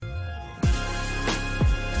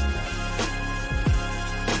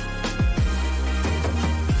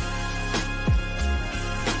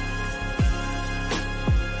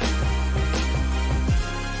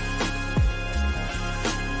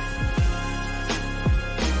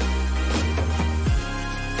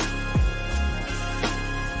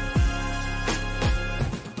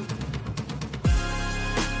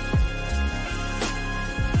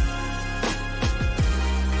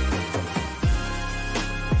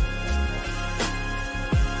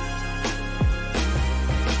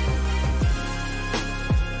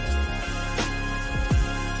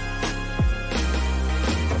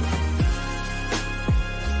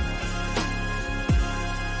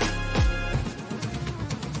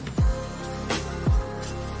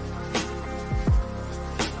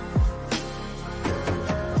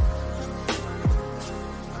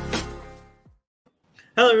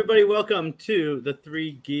everybody. Welcome to the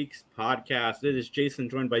Three Geeks podcast. It is Jason,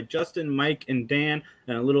 joined by Justin, Mike, and Dan.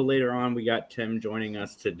 And a little later on, we got Tim joining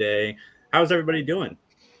us today. How's everybody doing?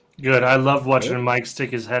 Good. I love watching Mike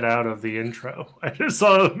stick his head out of the intro. I just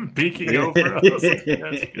saw him peeking over. I was like,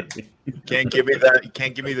 that's good. Can't give me that. You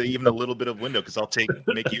can't give me even a little bit of window because I'll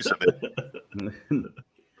make use of it.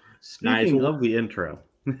 Speaking of the intro,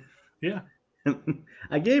 Yeah,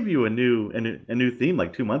 I gave you a new theme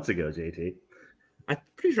like 2 months ago, JT. I'm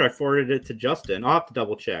pretty sure I forwarded it to Justin. I'll have to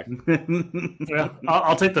double check. yeah.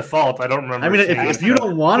 I'll take the fault. I don't remember. I mean, if you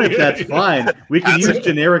don't want it, that's fine. We can use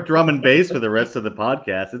generic drum and bass for the rest of the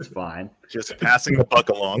podcast. It's fine. Just passing the buck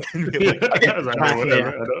along. I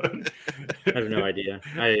have no idea.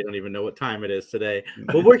 I don't even know what time it is today.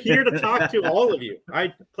 But we're here to talk to all of you.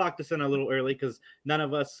 I clocked us in a little early because none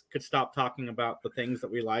of us could stop talking about the things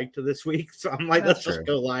that we liked this week. So I'm like, let's just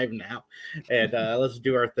go live now and let's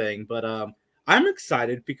do our thing. But I'm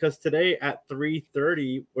excited because today at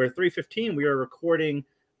 3:30 or 3:15, we are recording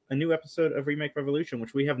a new episode of Remake Revolution,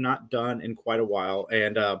 which we have not done in quite a while.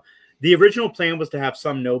 And the original plan was to have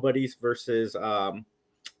some nobodies versus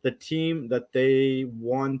the team that they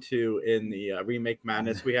won to in the Remake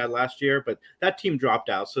Madness we had last year, but that team dropped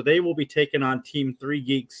out. So they will be taking on Team 3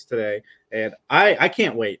 Geeks today. And I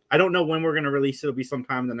can't wait. I don't know when we're going to release it. It'll be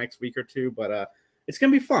sometime the next week or two, but it's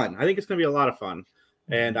going to be fun. I think it's going to be a lot of fun.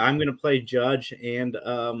 And I'm going to play judge and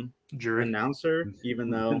jury announcer, even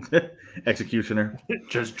though Executioner.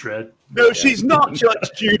 Just dread. No, she's not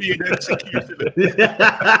Judge Judy and Executioner.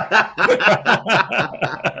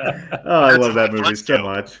 I love that movie so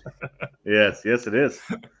much. Yes, it is.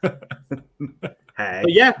 Hey.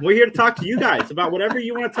 But yeah, we're here to talk to you guys about whatever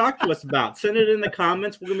you want to talk to us about. Send it in the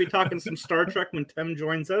comments. We're going to be talking some Star Trek when Tim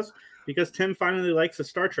joins us because Tim finally likes the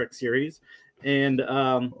Star Trek series. And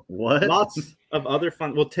lots of other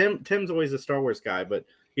fun. Well, Tim's always a Star Wars guy, but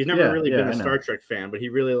he's never really been a Star Trek fan. But he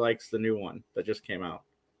really likes the new one that just came out.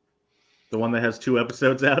 The one that has 2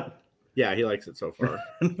 episodes out? Yeah, he likes it so far.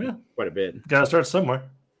 Quite a bit. Gotta start somewhere.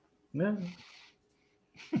 Yeah.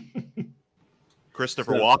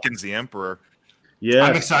 Christopher Walken's the Emperor. Yeah,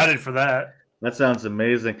 I'm excited for that. That sounds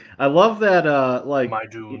amazing. I love that. My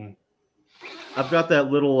Dune. I've got that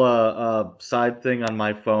little side thing on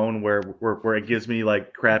my phone where it gives me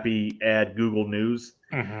like crappy ad Google News,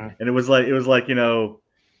 and it was like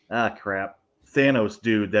crap. Thanos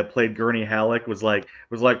dude that played Gurney Halleck was like,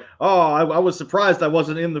 I was surprised I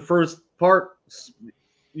wasn't in the first part,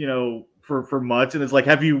 for much. And it's like,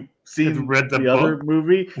 have you read the other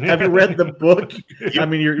movie? Have you read the book? I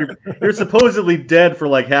mean, you're supposedly dead for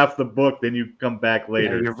like half the book, then you come back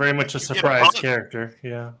later. Yeah, you're very much a surprise character.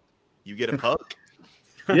 Yeah. You get a poke.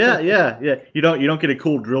 Yeah. You don't get a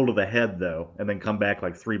cool drill to the head though, and then come back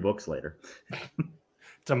like 3 books later.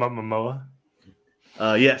 Talking about Momoa.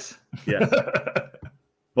 Yes.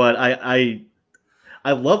 But I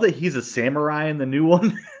love that he's a samurai in the new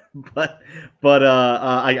one, but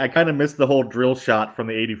I kind of missed the whole drill shot from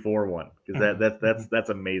the '84 one because that's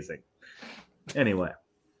amazing. Anyway.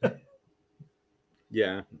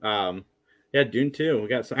 Yeah. Yeah, Dune 2. We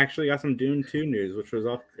got some Dune 2 news, which was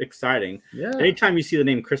exciting. Yeah. Anytime you see the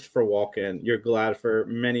name Christopher Walken, you're glad for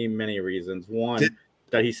many, many reasons. One,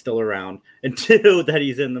 that he's still around, and 2, that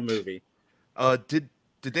he's in the movie. Did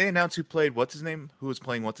they announce who played what's his name? Who was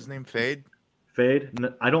playing what's his name? Fade?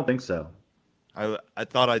 No, I don't think so. I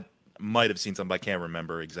thought I might have seen something, but I can't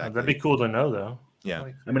remember exactly. That'd be cool to know, though. Yeah.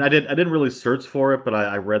 I mean, I didn't really search for it, but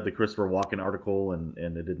I read the Christopher Walken article, and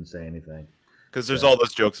it didn't say anything. Because there's all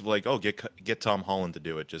those jokes of like, oh, get Tom Holland to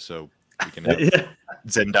do it just so we can have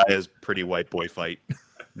Zendaya's pretty white boy fight.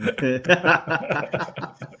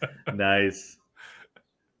 Nice.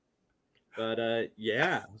 But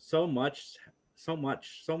yeah, so much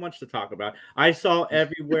to talk about. I saw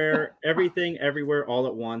everything everywhere all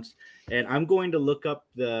at once, and I'm going to look up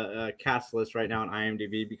the cast list right now on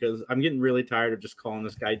IMDb because I'm getting really tired of just calling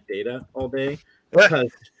this guy Data all day. Because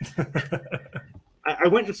I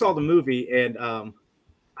went and saw the movie, and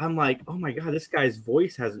I'm like, oh my god, this guy's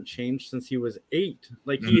voice hasn't changed since he was 8.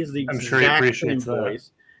 Like he is the exact same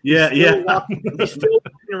voice. Yeah, he's still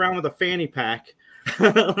walking around with a fanny pack.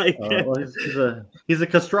 He's a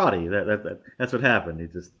castrati. That's what happened. He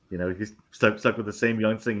just he's stuck with the same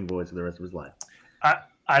young singing voice for the rest of his life.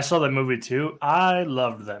 I saw that movie too. I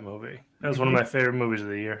loved that movie. That was one of my favorite movies of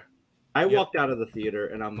the year. I walked out of the theater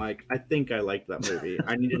and I'm like, I think I liked that movie.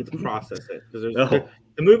 I needed to process it because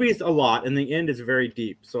the movie's a lot and the end is very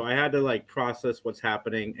deep. So I had to like process what's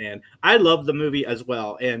happening. And I love the movie as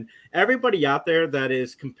well. And everybody out there that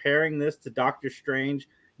is comparing this to Doctor Strange,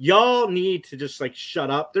 y'all need to just like shut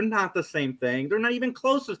up. They're not the same thing. They're not even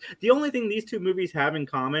close. The only thing these two movies have in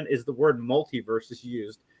common is the word multiverse is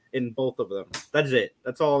used in both of them. That's it.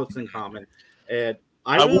 That's all that's in common. And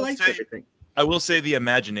I really liked everything. I will say the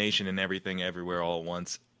imagination and everything everywhere all at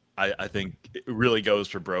once, I think it really goes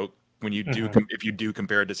for broke when you do if you do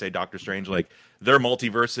compare it to say Doctor Strange. Like their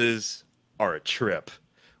multiverses are a trip,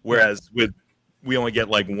 whereas we only get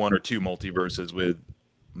like one or two multiverses with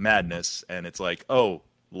Madness, and it's like, oh,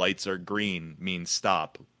 lights are green means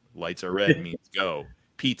stop, lights are red means go.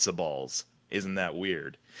 Pizza balls. Isn't that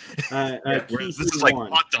weird? This is like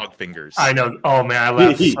hot dog fingers. I know. Oh man, I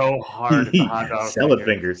laughed so hard at the hot dog salad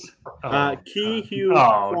fingers. Ki Hugh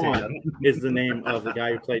Kwan is the name of the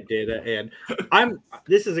guy who played Data, and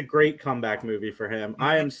this is a great comeback movie for him.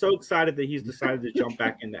 I am so excited that he's decided to jump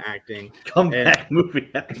back into acting. Comeback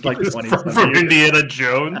movie like 20 from Indiana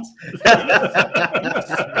Jones. Like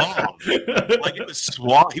it was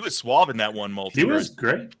suave. He was suave in that one multiverse. He was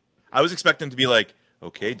great. I was expecting to be like,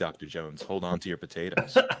 okay, Dr. Jones, hold on to your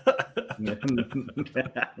potatoes.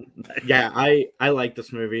 Yeah, I like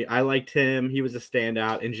this movie. I liked him. He was a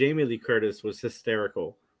standout. And Jamie Lee Curtis was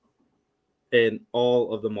hysterical in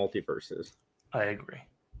all of the multiverses. I agree.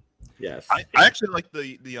 Yes. I actually like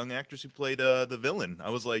the young actress who played the villain. I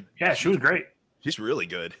was like... Yeah, she was great. She's really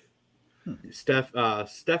good.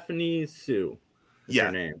 Stephanie Sue is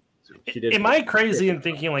her name. Am I crazy in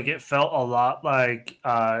thinking like it felt a lot like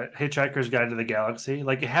Hitchhiker's Guide to the Galaxy?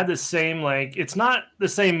 Like it had the same, like it's not the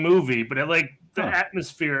same movie, but it like the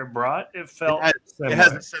atmosphere it brought, it felt it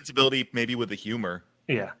has a sensibility maybe with the humor.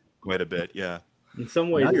 Yeah. Quite a bit, yeah. In some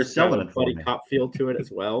ways now you're it's got selling a it for buddy me. cop feel to it as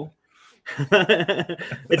well.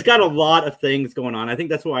 It's got a lot of things going on. I think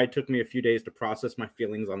that's why it took me a few days to process my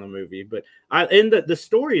feelings on the movie. But the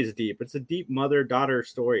story is deep. It's a deep mother-daughter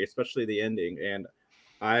story, especially the ending. And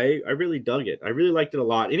I really dug it. I really liked it a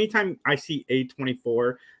lot. Anytime I see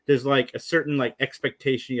A24, there's like a certain like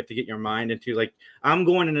expectation you have to get your mind into. Like I'm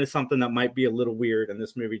going into something that might be a little weird, and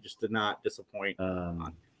this movie just did not disappoint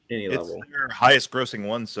on any level. It's their highest grossing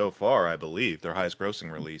one so far, I believe. Their highest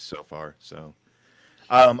grossing release so far. So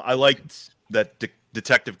I liked that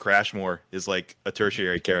Detective Crashmore is like a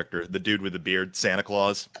tertiary character. The dude with the beard, Santa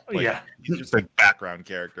Claus. Like, yeah. He's just a background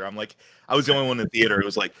character. I'm like, I was the only one in the theater who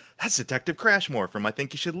was like, that's Detective Crashmore from I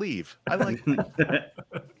Think You Should Leave. I like that.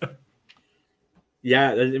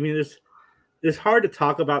 Yeah, I mean, it's hard to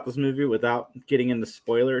talk about this movie without getting into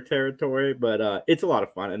spoiler territory, but it's a lot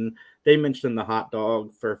of fun. And they mentioned the hot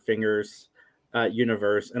dog for fingers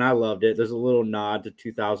universe, and I loved it. There's a little nod to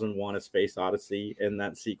 2001: A Space Odyssey in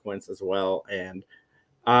that sequence as well, and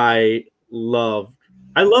I love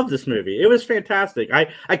this movie. It was fantastic.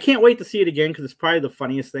 I can't wait to see it again because it's probably the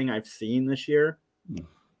funniest thing I've seen this year.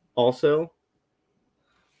 Also,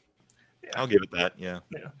 I'll give it that. Yeah.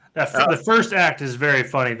 The first act is very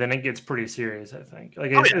funny. Then it gets pretty serious. I think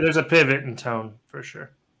there's a pivot in tone for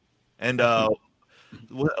sure. And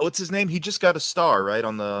what's his name? He just got a star right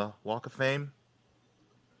on the Walk of Fame.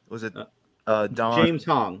 Was it Don? James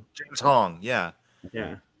Hong. James Hong. Yeah.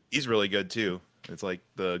 Yeah. He's really good too. It's like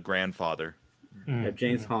the grandfather.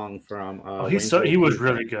 James Hong from. He was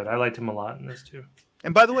really good. I liked him a lot in this too.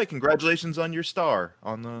 And by the way, congratulations on your star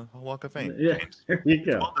on the Walk of Fame. Yeah, James. there you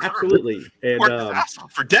go. Well, Absolutely. And worked his ass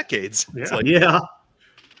off for decades. Yeah. It's like,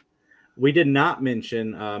 we did not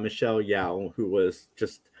mention Michelle Yeoh, who was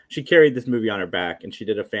she carried this movie on her back, and she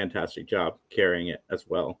did a fantastic job carrying it as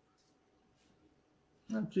well.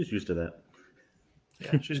 She's used to that.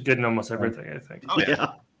 Yeah, she's good in almost everything, I think. Oh,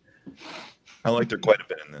 yeah. I liked her quite a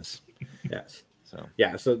bit in this. Yes.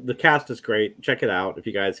 So the cast is great. Check it out if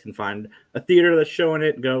you guys can find a theater that's showing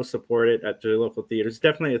it. Go support it at your local theater. It's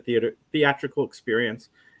definitely a theatrical experience.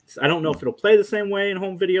 I don't know if it'll play the same way in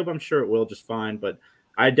home video, but I'm sure it will just fine. But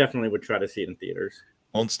I definitely would try to see it in theaters.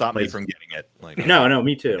 won't stop me from getting it. Like no,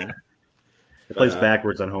 me too. It plays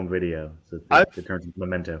backwards on home video, so it turns into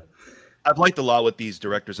Memento. I've liked a lot what these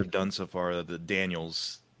directors have done so far. The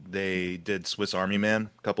Daniels, they did Swiss Army Man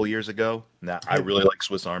a couple years ago. Now I really like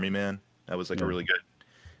Swiss Army Man. That was like a really good,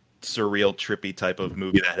 surreal, trippy type of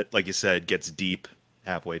movie that, like you said, gets deep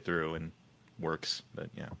halfway through and works. But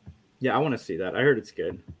yeah, I want to see that. I heard it's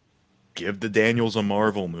good. Give the Daniels a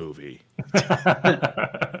Marvel movie,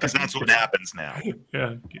 because that's what happens now.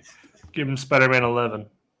 Yeah, give him Spider-Man 11.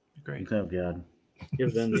 Great. Oh God.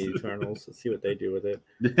 Give them the Eternals. Let's see what they do with it.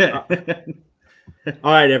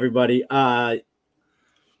 All right, everybody.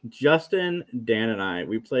 Justin, Dan, and I,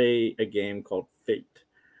 we play a game called Fate.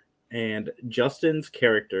 And Justin's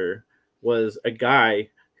character was a guy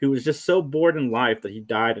who was just so bored in life that he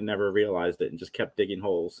died and never realized it and just kept digging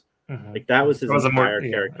holes. Mm-hmm. Like that was his entire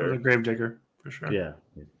character. A gravedigger. for sure. Yeah.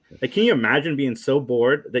 Like, can you imagine being so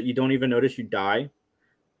bored that you don't even notice you die?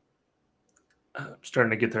 I'm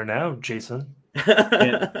starting to get there now, Jason.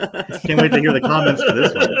 Can't wait to hear the comments for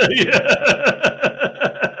this one. Yeah.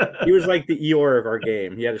 He was like the Eeyore of our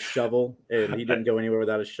game. He had a shovel, and he didn't go anywhere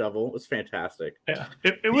without a shovel. It was fantastic. Yeah,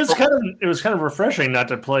 it was kind of refreshing not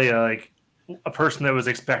to play a person that was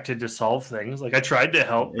expected to solve things. Like I tried to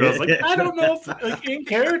help, but I was like, I don't know if like, in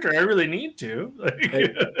character I really need to.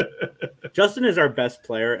 Like, Justin is our best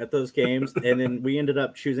player at those games, and then we ended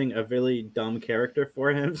up choosing a really dumb character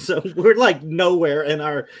for him. So we're like nowhere in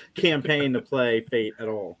our campaign to play Fate at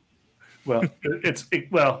all. Well,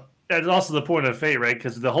 that's also the point of Fate, right?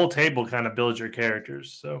 Because the whole table kind of builds your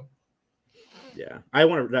characters. So yeah, I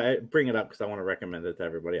want to bring it up because I want to recommend it to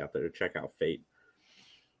everybody out there to check out Fate.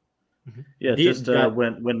 Yeah, just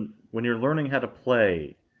when you're learning how to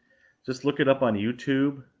play, just look it up on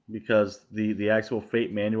YouTube because the actual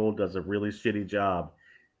Fate manual does a really shitty job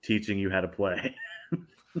teaching you how to play.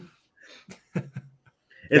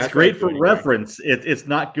 It's great for reference. It's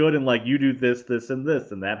not good in like you do this, and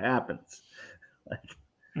this, and that happens. Like,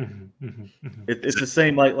 it's the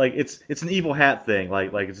same like it's an evil hat thing.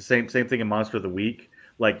 Like it's the same thing in Monster of the Week.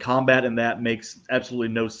 Like combat in that makes absolutely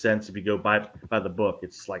no sense if you go by the book.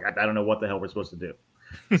 It's like I don't know what the hell we're supposed to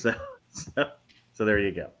do. So there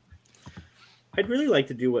you go. I'd really like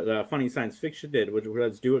to do what Funny Science Fiction did, which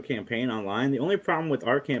was do a campaign online. The only problem with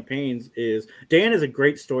our campaigns is Dan is a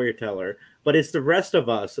great storyteller, but it's the rest of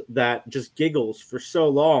us that just giggles for so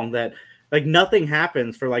long that like nothing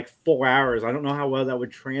happens for like 4 hours. I don't know how well that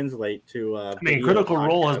would translate to. I mean, Critical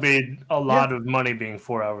Role has made a lot of money being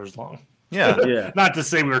 4 hours long. Yeah. Not to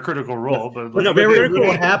say we were Critical Role, but no, very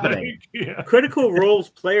cool happening. Yeah. Critical Role's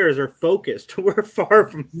players are focused. We're far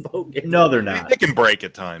from focused. No, they're not. They can break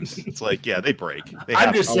at times. It's like, yeah, they break.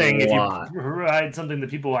 I'm just saying, if you provide something that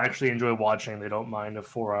people actually enjoy watching, they don't mind a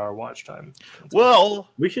 4-hour watch time. Well,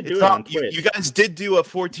 we should do it on Twitch. You guys did do a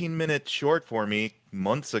 14-minute short for me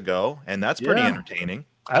months ago, and that's pretty entertaining.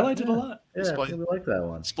 I liked it a lot. Yeah, I really like that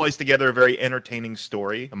one. Spliced together a very entertaining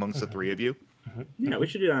story amongst the three of you. Yeah, we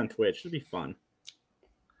should do that on Twitch. It'd be fun.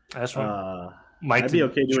 That's fun. Mike, I'd be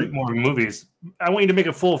okay doing more movies. I want you to make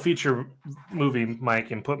a full feature movie,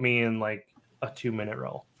 Mike, and put me in like a 2-minute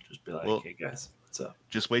role. Just be like, hey guys, what's up?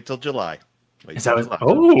 Just wait till July. Okay. Is that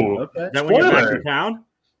when you're back in town?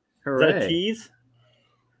 Hooray. Is that a tease?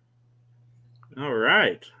 All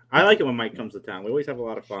right. I like it when Mike comes to town. We always have a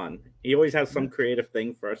lot of fun. He always has some creative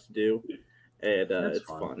thing for us to do, and it's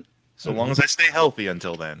fun. So long as I stay healthy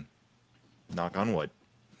until then. Knock on wood.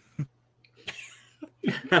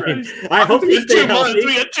 I hope you stay healthy.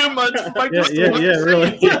 We got 2 months. Yeah,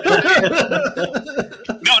 really.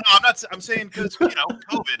 No, I'm not. I'm saying because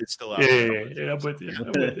COVID is still out. Yeah, I'm with you.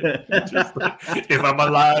 Just like, if I'm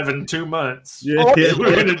alive in 2 months,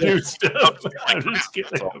 we're gonna do stuff. I'm just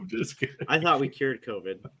kidding. I thought we cured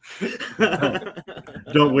COVID.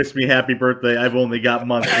 Don't wish me happy birthday. I've only got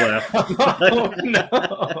months left. Oh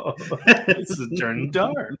no! This is turning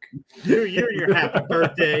dark. You're your happy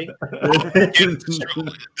birthday.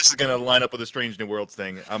 This is going to line up with a Strange New Worlds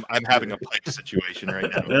thing. I'm having a pipe situation right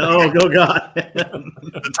now. Oh, God!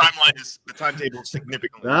 The timetable is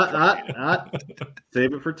significantly.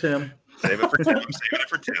 Save it for Tim. Save it for Tim. I'm saving it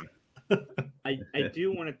for Tim. I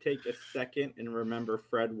do want to take a second and remember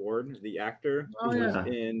Fred Ward, the actor who was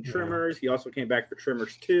in Tremors. He also came back for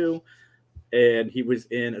Tremors 2, and he was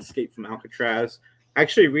in Escape from Alcatraz.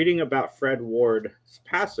 Actually, reading about Fred Ward's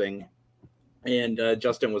passing, and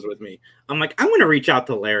Justin was with me. I'm like, I'm going to reach out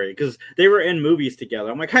to Larry because they were in movies together.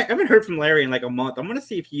 I'm like, I haven't heard from Larry in like a month. I'm going to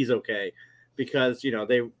see if he's okay because,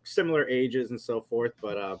 they similar ages and so forth.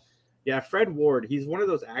 But yeah, Fred Ward, he's one of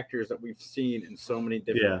those actors that we've seen in so many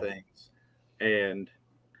different things. And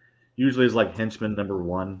usually is like henchman number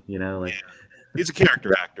 1, like. He's a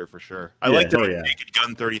character actor for sure. I liked him in Naked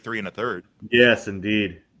Gun 33 1/3. Yes,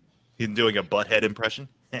 indeed. He's doing a butthead impression.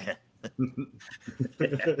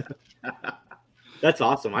 That's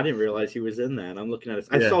awesome. I didn't realize he was in that. I'm looking at it.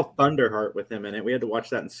 I saw Thunderheart with him in it. We had to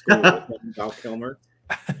watch that in school with Val Kilmer.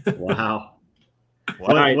 Wow.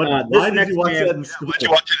 Why did you watch that in school? Why did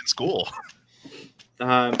you watch it in school?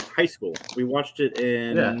 High school. We watched it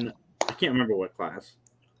in, I can't remember what class.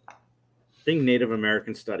 I think Native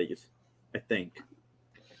American Studies, I think.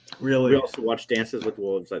 Really? We also watched Dances with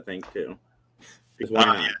Wolves, I think, too. Because why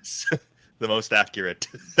not? Yes. The most accurate.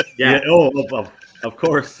 Yeah. Of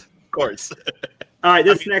course. Of course. All right,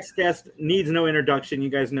 this next guest needs no introduction. You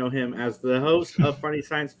guys know him as the host of Funny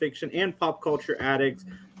Science Fiction and Pop Culture Addicts,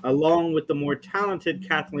 along with the more talented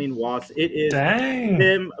Kathleen Wass. It is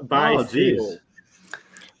Tim Byfield.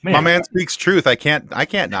 Man, My man speaks truth. I can't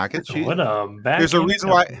knock it. what a back There's a reason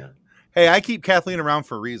why. Hey, I keep Kathleen around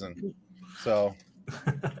for a reason. So,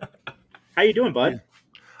 how you doing, bud?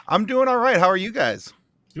 I'm doing all right. How are you guys?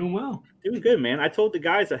 Doing well. Doing good, man. I told the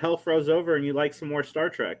guys that hell froze over and you like some more Star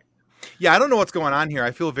Trek. Yeah, I don't know what's going on here.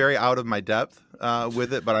 I feel very out of my depth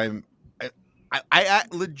with it, but I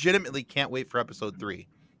legitimately can't wait for episode 3.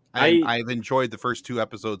 I've enjoyed the first 2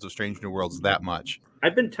 episodes of Strange New Worlds that much.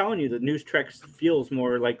 I've been telling you that New Trek feels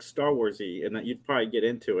more like Star Wars-y and that you'd probably get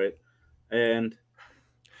into it. And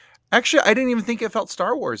actually, I didn't even think it felt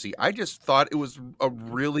Star Wars-y. I just thought it was a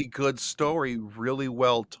really good story, really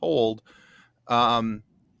well told. And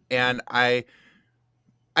I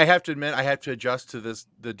have to admit, I have to adjust to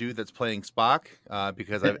the dude that's playing Spock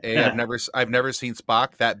because I've never seen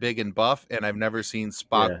Spock that big and buff, and I've never seen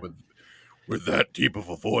Spock with that deep of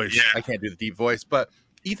a voice. Yeah. I can't do the deep voice, but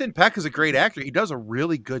Ethan Peck is a great actor. He does a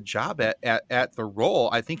really good job at the role.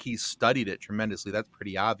 I think he's studied it tremendously. That's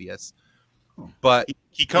pretty obvious. But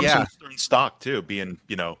he comes from Eastern stock too, being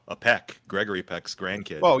a Peck, Gregory Peck's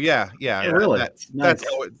grandkid. Oh yeah. Really,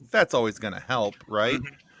 that's always going to help, right?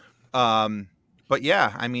 Mm-hmm. But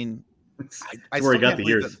yeah, I mean, I where he got the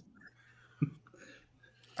years.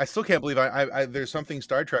 I still can't believe I there's something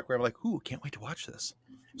Star Trek where I'm like, ooh, can't wait to watch this.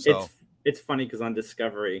 So it's funny because on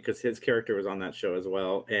Discovery, because his character was on that show as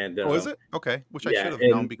well. And is it? Okay, which I should have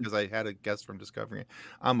known because I had a guest from Discovery.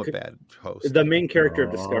 I'm a bad host. The main character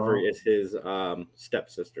of Discovery is his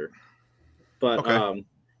stepsister, but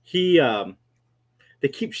they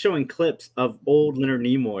keep showing clips of old Leonard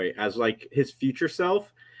Nimoy as like his future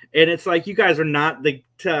self, and it's like you guys are not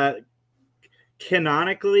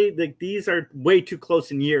canonically these are way too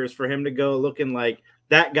close in years for him to go looking like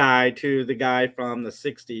that guy to the guy from the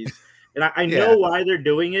 60s. And I know why they're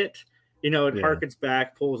doing it. It harkens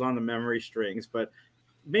back, pulls on the memory strings, but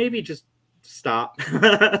maybe just stop.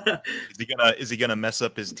 Is he gonna mess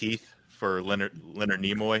up his teeth for Leonard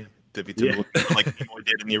Nimoy? To look like Nimoy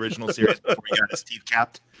did in the original series before he got his teeth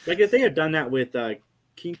capped? Like if they had done that with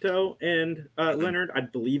Quinto and Leonard,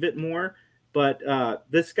 I'd believe it more. But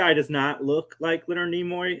this guy does not look like Leonard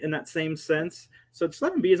Nimoy in that same sense. So just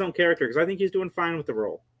let him be his own character because I think he's doing fine with the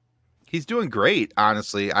role. He's doing great,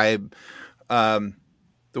 honestly. The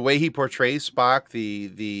way he portrays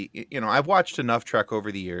Spock, I've watched enough Trek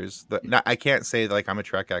over the years. I can't say like I'm a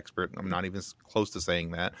Trek expert. I'm not even close to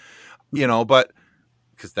saying that, but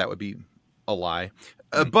because that would be a lie.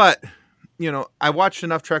 But I watched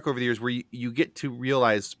enough Trek over the years where you get to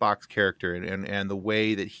realize Spock's character and the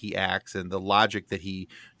way that he acts and the logic that he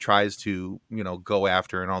tries to, go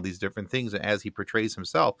after and all these different things as he portrays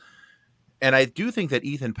himself. And I do think that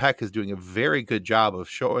Ethan Peck is doing a very good job of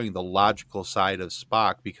showing the logical side of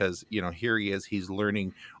Spock because, here he is, he's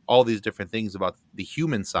learning all these different things about the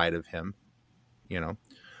human side of him,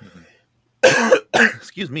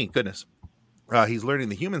 Excuse me, goodness. He's learning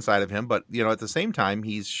the human side of him, but at the same time,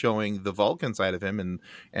 he's showing the Vulcan side of him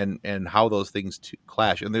and how those things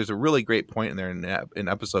clash. And there's a really great point in there in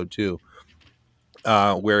episode 2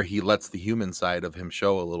 where he lets the human side of him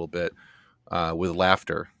show a little bit with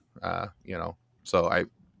laughter. So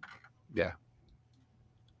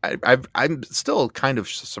I'm still kind of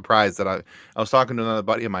surprised that I was talking to another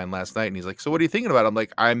buddy of mine last night, and he's like, "So what are you thinking about?" I'm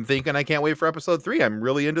like, "I'm thinking I can't wait for episode 3. I'm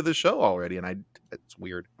really into the show already," and it's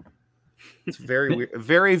weird. It's very weird,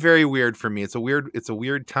 very, very weird for me. It's a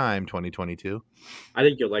weird time, 2022. I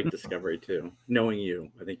think you'll like Discovery too. Knowing you,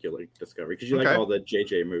 I think you'll like Discovery because you like all the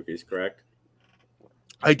JJ movies, correct?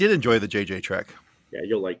 I did enjoy the JJ Trek. Yeah,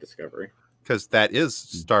 you'll like Discovery because that is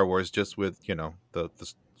Star Wars, just with the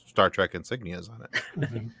Star Trek insignias on it.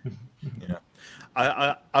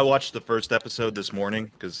 Yeah, I watched the first episode this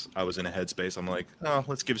morning because I was in a headspace. I'm like, oh,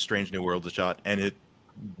 let's give Strange New Worlds a shot, and it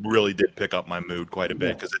really did pick up my mood quite a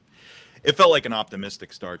bit because it felt like an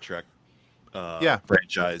optimistic Star Trek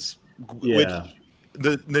franchise. Yeah. Which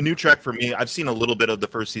the new Trek for me, I've seen a little bit of the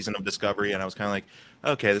first season of Discovery, and I was kind of like,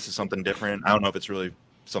 okay, this is something different. I don't know if it's really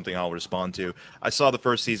something I'll respond to. I saw the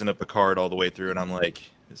first season of Picard all the way through, and I'm like,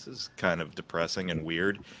 this is kind of depressing and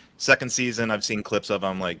weird. Second season, I've seen clips of.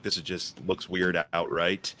 I'm like, this just looks weird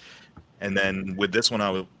outright. And then with this one,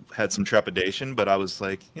 I had some trepidation, but I was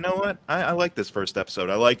like, you know what? I like this first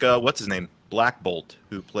episode. I like what's his name, Black Bolt,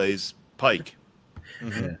 who plays Pike.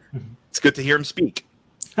 Mm-hmm. It's good to hear him speak.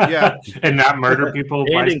 Yeah, and not murder people.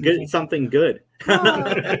 And get something good.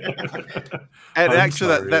 And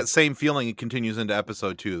actually, that same feeling it continues into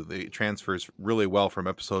episode 2. It transfers really well from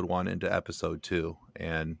episode 1 into episode 2,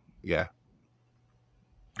 and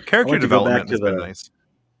character development has been nice.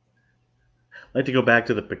 like to go back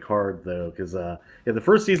to the Picard though, because the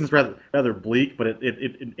first season's rather bleak, but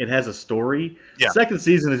it has a story. Yeah. Second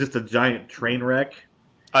season is just a giant train wreck.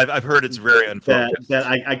 I've heard it's very unfocused. That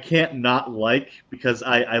I can't not like, because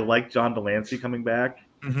I like John Delancey coming back.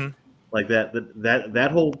 Mm-hmm. Like that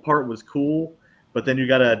whole part was cool, but then you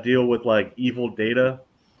got to deal with like evil Data,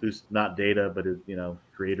 who's not Data, but is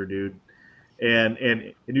creator dude,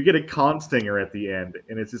 and you get a con stinger at the end,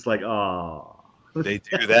 and it's just like, oh. They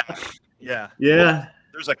do that. Yeah. Yeah. Well,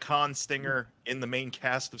 there's a con stinger in the main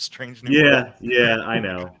cast of Strange New Worlds. Yeah, I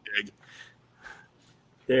know.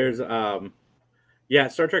 There's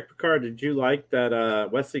Star Trek Picard. Did you like that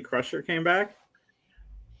Wesley Crusher came back?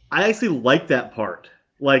 I actually like that part.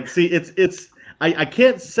 Like, see, I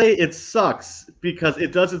can't say it sucks, because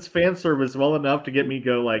it does its fan service well enough to get me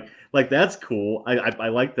go like that's cool. I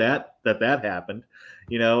like that happened,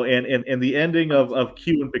 and the ending of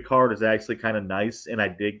Q and Picard is actually kind of nice, and I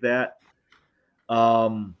dig that.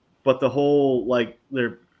 But the whole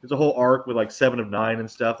there's a whole arc with like 7 of 9 and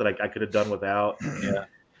stuff that I could have done without. Yeah.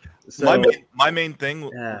 So, my main thing,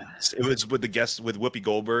 it was with Whoopi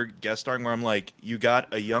Goldberg guest starring, where I'm like, you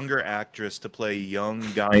got a younger actress to play young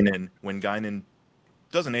Guinan when Guinan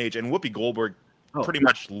doesn't age, and Whoopi Goldberg pretty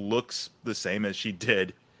much looks the same as she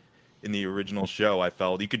did in the original show. I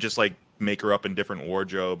felt you could just like make her up in different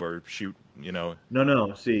wardrobe or shoot, No,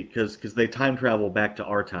 see, because they time travel back to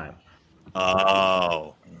our time.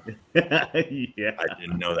 Oh. Yeah. I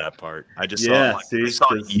didn't know that part. I just saw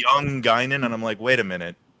young Guinan, and I'm like, wait a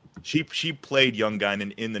minute. She played young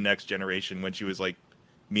Guinan in The Next Generation when she was like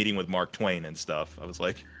meeting with Mark Twain and stuff. I was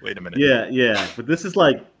like, wait a minute. Yeah. But this is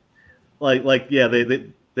they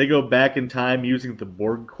go back in time using the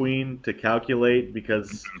Borg Queen to calculate,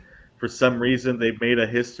 because for some reason they made a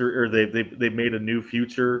history, or they made a new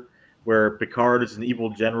future where Picard is an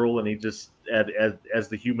evil general, and he just as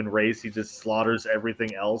the human race, he just slaughters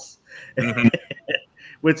everything else. Mm-hmm.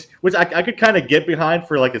 which I could kind of get behind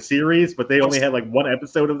for like a series, but they only had like one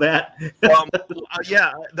episode of that.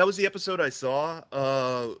 Yeah, that was the episode I saw.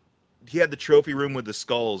 He had the trophy room with the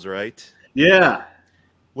skulls, right? Yeah.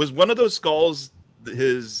 Was one of those skulls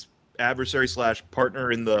his adversary /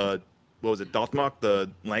 partner in the, what was it, Dothmok,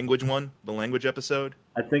 the language one, the language episode?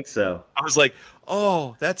 I think so. I was like,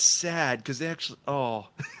 oh, that's sad, because they actually,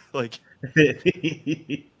 like.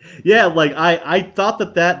 Yeah, like I thought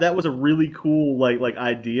that was a really cool like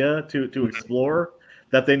idea to explore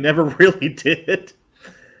that they never really did.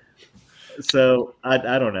 So I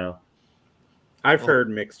don't know. I've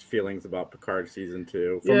heard mixed feelings about Picard season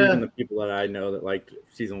 2 from even the people that I know that liked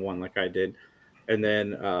season 1 like I did. And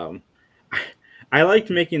then I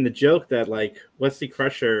liked making the joke that like Wesley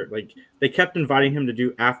Crusher, like they kept inviting him to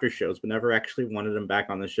do after shows, but never actually wanted him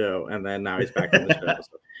back on the show. And then now he's back on the show.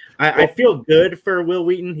 So I feel good for Will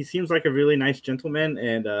Wheaton. He seems like a really nice gentleman,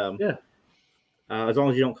 and as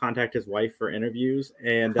long as you don't contact his wife for interviews,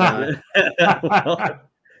 and you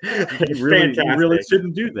really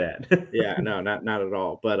shouldn't do that. Yeah, no, not at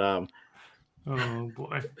all. But oh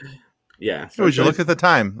boy. Yeah. So would you look at the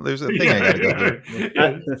time? There's a thing I gotta go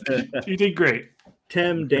do. You did great.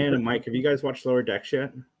 Tim, Dan, and Mike, have you guys watched Lower Decks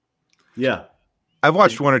yet? Yeah. I've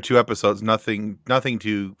watched 1 or 2 episodes, nothing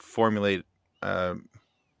to formulate.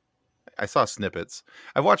 I saw snippets.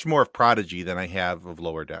 I've watched more of Prodigy than I have of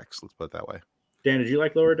Lower Decks. Let's put it that way. Dan, did you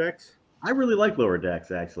like Lower Decks? I really like Lower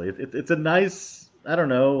Decks, actually. It's a nice, I don't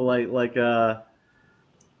know, it's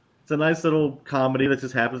a nice little comedy that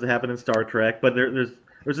just happens to happen in Star Trek, but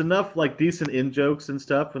there's enough like decent in jokes and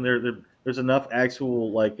stuff, and there's enough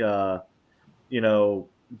actual like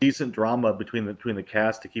decent drama between the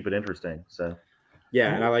cast to keep it interesting. So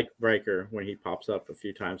yeah, and I like Riker when he pops up a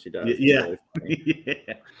few times. He does. Yeah. Really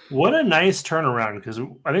What a nice turnaround, because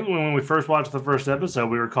I think when we first watched the first episode,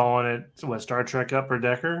 we were calling it Star Trek Upper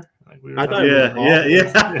Decker. Like we were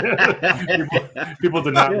people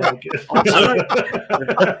did not like it.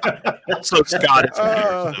 Also, Scott's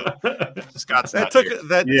that took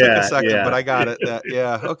a second, but I got it.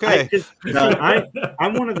 Okay.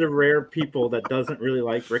 I'm one of the rare people that doesn't really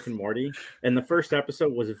like Rick and Morty, and the first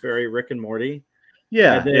episode was very Rick and Morty.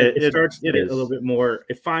 Yeah, and then it starts to get a little bit more.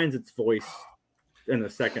 It finds its voice in the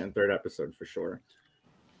second and third episode for sure.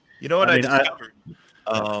 You know what I discovered?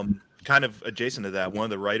 Kind of adjacent to that, one of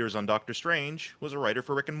the writers on Doctor Strange was a writer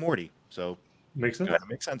for Rick and Morty, so makes sense. That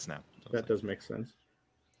makes sense now. That does make sense.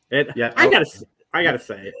 And I gotta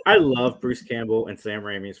say, I love Bruce Campbell and Sam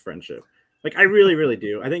Raimi's friendship. Like I really, really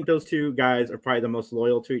do. I think those two guys are probably the most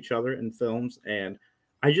loyal to each other in films, and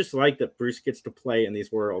I just like that Bruce gets to play in these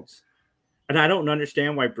worlds. And I don't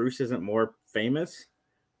understand why Bruce isn't more famous,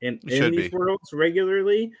 in should these be. worlds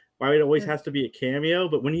regularly. Why it always has to be a cameo,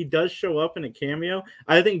 but when he does show up in a cameo,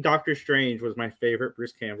 I think Doctor Strange was my favorite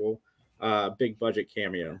Bruce Campbell big budget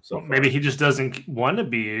cameo. So well, maybe he just doesn't want to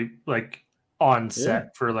be like on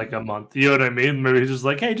set for like a month. You know what I mean? Maybe he's just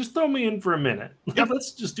like, hey, just throw me in for a minute.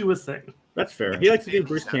 Let's just do a thing. That's fair. He likes to do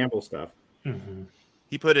Bruce Campbell stuff. Mm-hmm.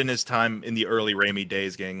 He put in his time in the early Raimi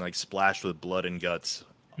days getting like splashed with blood and guts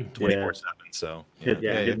 24/7. So hit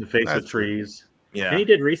in the face with trees. Yeah, and he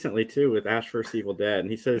did recently too with Ash vs. Evil Dead,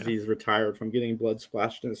 and he says he's retired from getting blood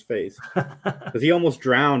splashed in his face because he almost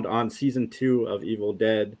drowned on season 2 of Evil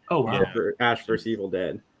Dead. Oh wow! For Ash vs. Evil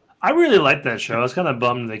Dead. I really liked that show. I was kind of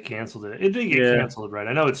bummed they canceled it. It did get canceled, right?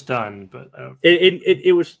 I know it's done, but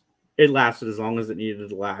it lasted as long as it needed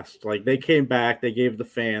to last. Like they came back, they gave the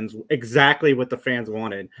fans exactly what the fans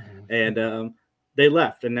wanted, and they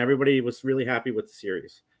left, and everybody was really happy with the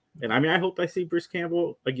series. And I mean, I hope I see Bruce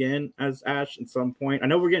Campbell again as Ash at some point. I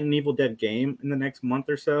know we're getting an Evil Dead game in the next month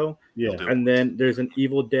or so. Yeah. And then there's an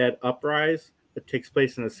Evil Dead Uprise that takes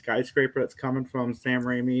place in a skyscraper that's coming from Sam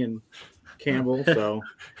Raimi and Campbell. So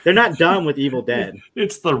they're not done with Evil Dead.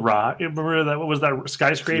 It's The Rock. Remember that? What was that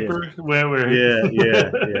skyscraper? Yeah. Where Yeah.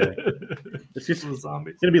 It's just the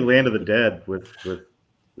zombies. It's gonna be Land of the Dead with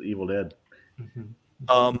Evil Dead.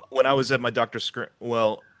 When I was at my Doctor Strange,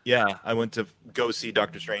 I went to go see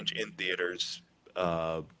Doctor Strange in theaters.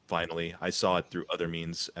 Finally, I saw it through other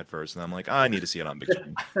means at first, and I'm like, I need to see it on big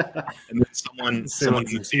screen. And then someone in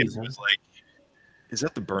the theater was like, "Is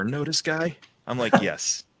that the Burn Notice guy?" I'm like,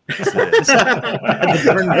 "Yes, yes it is."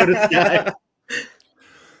 The Burn Notice guy.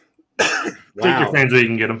 Take your fans where you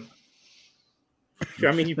can get them.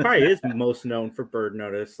 I mean, he probably is most known for Burn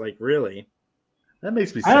Notice. Like, really? That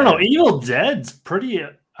makes me sad. I don't know. Evil Dead's pretty.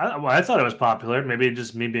 I thought it was popular. Maybe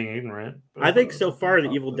just me being ignorant. I think so far the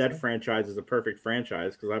Evil Dead franchise is a perfect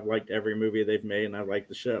franchise because I've liked every movie they've made and I like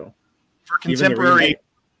the show. For contemporary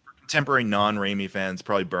non-Raimi fans,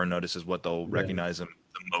 probably Burn Notice is what they'll recognize him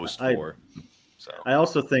the most for. So I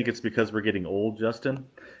also think it's because we're getting old, Justin.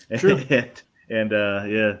 True.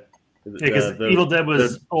 Because Evil Dead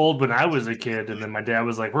was old when I was a kid, and then my dad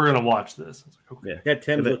was like, "We're gonna watch this." I was like, okay. Yeah,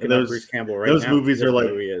 Tim's looking at Bruce Campbell right now. Those movies are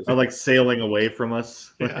like sailing away from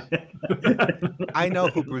us. Yeah. I know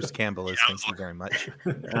who Bruce Campbell is. Thank you very much.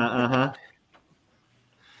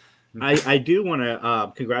 I do want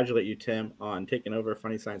to congratulate you, Tim, on taking over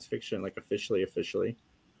Funny Science Fiction, like officially.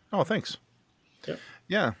 Oh, thanks. Yep.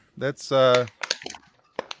 Yeah, that's a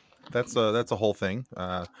whole thing.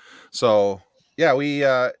 So yeah, we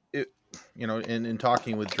in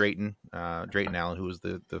talking with Drayton Allen, who was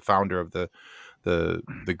the founder of the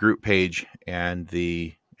group page and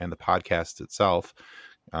the podcast itself,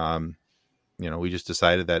 we just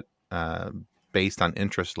decided that based on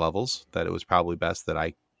interest levels, that it was probably best that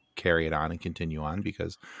I carry it on and continue on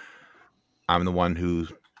because I'm the one who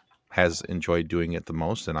has enjoyed doing it the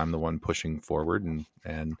most, and I'm the one pushing forward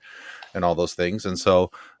and all those things. And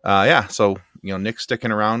so, Nick's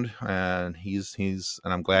sticking around, and he's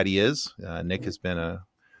and I'm glad he is. Nick has been a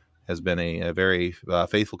very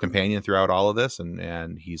faithful companion throughout all of this,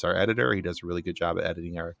 and he's our editor. He does a really good job at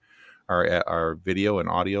editing our video and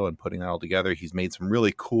audio and putting that all together. He's made some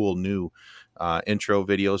really cool new intro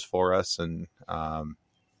videos for us and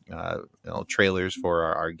trailers for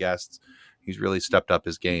our guests. He's really stepped up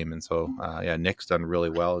his game, and so Nick's done really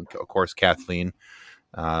well. And of course, Kathleen,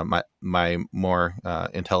 my more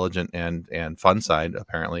intelligent and fun side,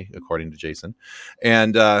 apparently, according to Jason.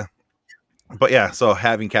 And so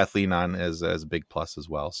having Kathleen on is a big plus as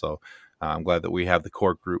well. So I'm glad that we have the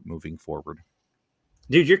core group moving forward.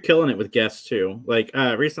 Dude, you're killing it with guests too. Like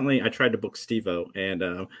recently, I tried to book Steve-O, and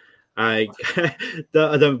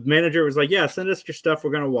the manager was like, "Yeah, send us your stuff. We're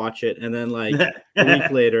gonna watch it." And then like a week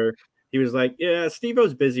later, he was like, "Yeah,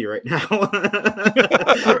 Steve-O's busy right now."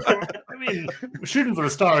 I mean, shooting for the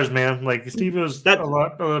stars, man. Like Steve-O's a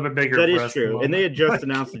little bit bigger. That is true, and they had just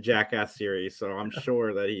announced the Jackass series, so I'm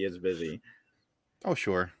sure that he is busy. Oh,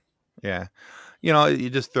 sure, yeah. You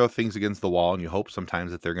just throw things against the wall, and you hope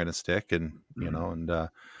sometimes that they're going to stick. And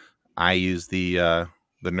I use the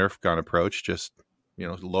Nerf gun approach. Just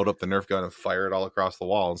load up the Nerf gun and fire it all across the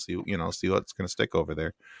wall and see what's going to stick over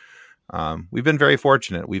there. We've been very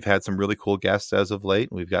fortunate. We've had some really cool guests as of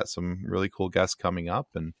late. We've got some really cool guests coming up,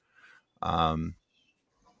 and it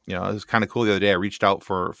was kind of cool the other day. I reached out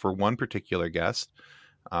for one particular guest,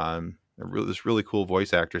 this really cool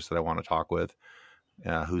voice actress that I want to talk with,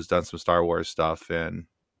 who's done some Star Wars stuff, and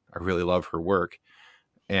I really love her work.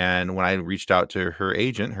 And when I reached out to her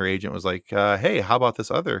agent was like, "Hey, how about this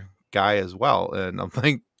other guy as well?" And I'm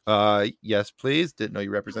like, "Yes, please. Didn't know you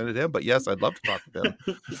represented him, but yes, I'd love to talk with him."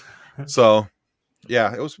 So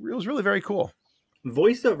Yeah, it was really very cool.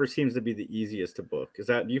 Voiceover seems to be the easiest to book.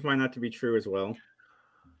 Do you find that to be true as well?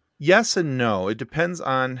 Yes and no. It depends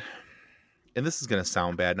on, and this is going to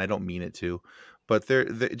sound bad, and I don't mean it to, but there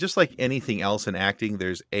just like anything else in acting,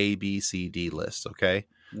 there's A, B, C, D lists. Okay,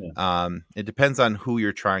 it depends on who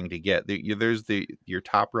you're trying to get. There's your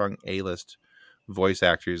top rung A list voice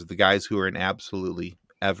actors, the guys who are in absolutely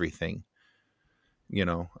everything.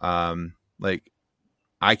 Like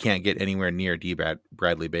I can't get anywhere near D.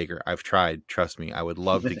 Bradley Baker. I've tried. Trust me, I would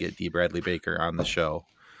love to get D. Bradley Baker on the show.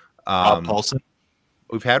 Rob Paulson.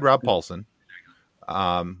 We've had Rob Paulson.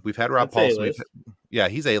 We've had Rob Paulson. Yeah,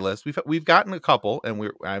 he's A-list. We've gotten a couple,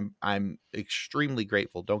 and I'm extremely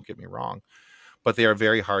grateful. Don't get me wrong, but they are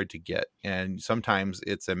very hard to get, and sometimes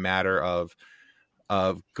it's a matter of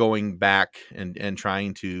going back and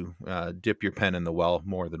trying to dip your pen in the well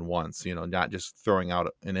more than once. Not just throwing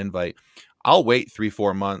out an invite. I'll wait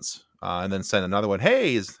 3-4 months and then send another one.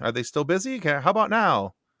 Hey, are they still busy? How about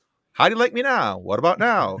now? How do you like me now? What about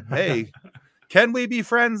now? Hey. Can we be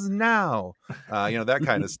friends now? That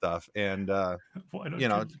kind of stuff. And why don't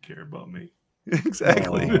you care about me?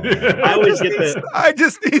 Exactly. I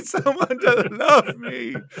just need someone to love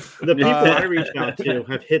me. The people I reach out to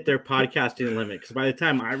have hit their podcasting limit, because by the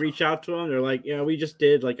time I reach out to them, they're like, we just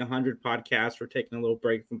did like 100 podcasts. We're taking a little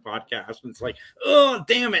break from podcasts. And it's like, oh,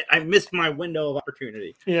 damn it. I missed my window of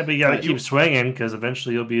opportunity. Yeah, but you got to keep swinging, because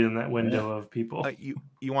eventually you'll be in that window of people.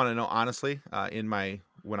 You want to know, honestly,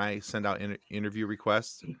 when I send out interview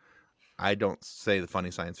requests, I don't say the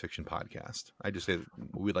Funny Science Fiction Podcast. I just say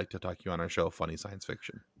we'd like to talk to you on our show, Funny Science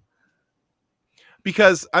Fiction.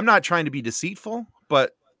 Because I'm not trying to be deceitful,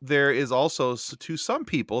 but there is also, to some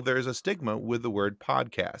people, there is a stigma with the word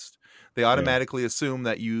podcast. They automatically assume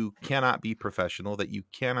that you cannot be professional, that you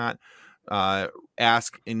cannot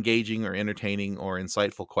ask engaging or entertaining or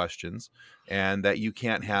insightful questions, and that you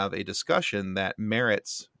can't have a discussion that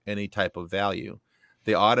merits any type of value.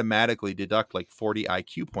 They automatically deduct like 40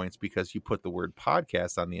 IQ points because you put the word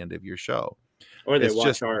podcast on the end of your show. Or they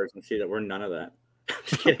watch ours and see that we're none of that.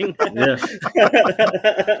 Just kidding.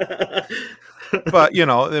 But,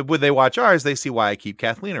 when they watch ours, they see why I keep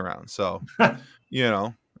Kathleen around. So,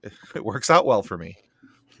 it works out well for me.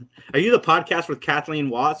 Are you the podcast with Kathleen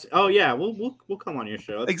Watts? Oh, yeah. We'll come on your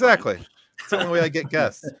show. That's exactly. Fine. It's the only way I get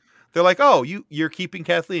guests. They're like, oh, you're keeping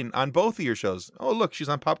Kathleen on both of your shows. Oh, look, she's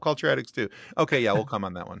on Pop Culture Addicts too. Okay, yeah, we'll come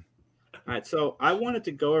on that one. All right, so I wanted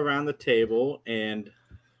to go around the table and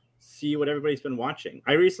see what everybody's been watching.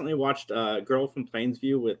 I recently watched Girl from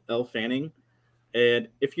Plainsview with Elle Fanning. And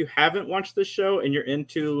if you haven't watched this show and you're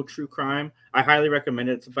into true crime, I highly recommend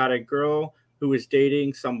it. It's about a girl who was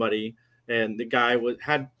dating somebody, and the guy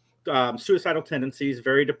had suicidal tendencies,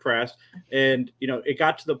 very depressed, and it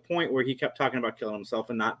got to the point where he kept talking about killing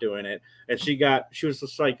himself and not doing it. And she was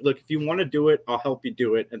just like, look, if you want to do it, I'll help you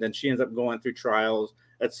do it. And then she ends up going through trials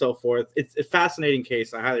and so forth. It's a fascinating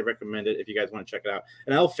case. I highly recommend it if you guys want to check it out.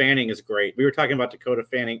 And Elle Fanning is great. We were talking about Dakota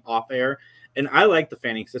Fanning off air, and I like the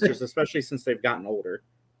Fanning sisters, especially since they've gotten older.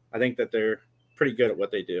 I think that they're pretty good at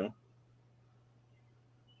what they do.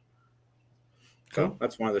 So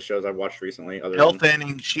that's one of the shows I've watched recently. Elle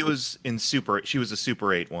Fanning, she was a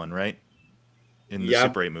Super 8 one, right? In the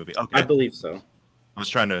Super 8 movie. Okay. I believe so. I was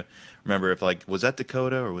trying to remember if was that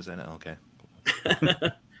Dakota or was that okay?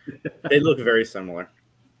 They look very similar.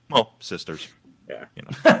 Well, sisters. Yeah.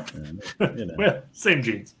 Well, same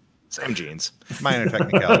genes. Same genes. Minor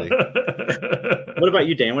technicality. What about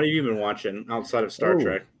you, Dan? What have you been watching outside of Star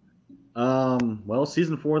Trek? Well,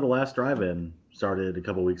 season 4 of The Last Drive-In started a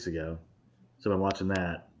couple weeks ago. So I'm watching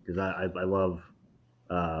that because I love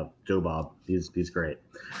Joe Bob. He's great.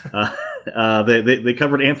 They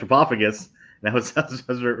covered Anthropophagus, and I was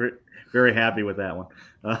very, very happy with that one.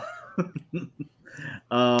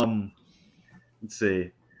 Let's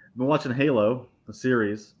see. I've been watching Halo, the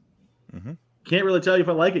series. Mm-hmm. Can't really tell you if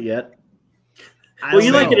I like it yet. Well,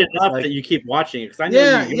 you like it enough that you keep watching it, because I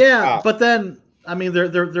know yeah. But then, I mean,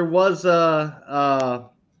 there was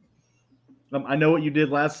I know what you did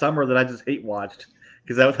last summer that I just hate watched,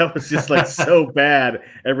 because that was just like so bad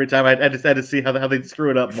every time. I just had to see how they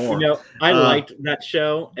screw it up more. I liked that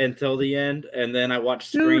show until the end, and then I watched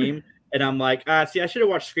Scream, and I'm like, see, I should have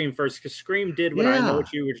watched Scream first, because Scream did what I know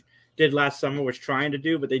what you did last summer was trying to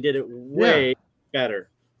do, but they did it way better.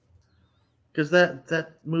 Because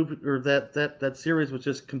that movie or that series was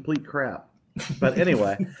just complete crap. But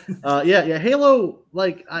anyway, Halo,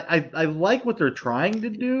 like I like what they're trying to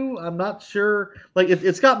do. I'm not sure, like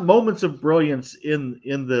it's got moments of brilliance in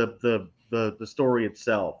the story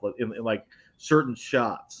itself, in like certain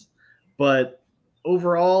shots, but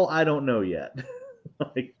overall I don't know yet.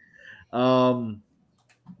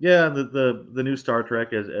 Yeah, the new Star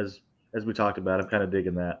Trek, as we talked about, I'm kind of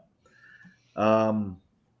digging that.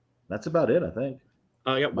 That's about it, I think.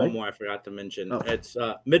 I got one Mike? more I forgot to mention. Oh. It's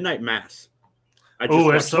Midnight Mass. I just Oh,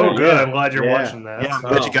 it's watched so that. good. Yeah. I'm glad you're Yeah. watching that. Yeah, I'm So-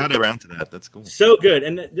 glad you got around to that. That's cool. So good,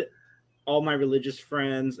 and all my religious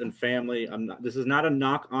friends and family. This is not a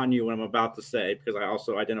knock on you what I'm about to say, because I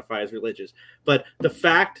also identify as religious. But the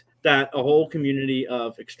fact that a whole community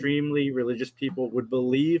of extremely religious people would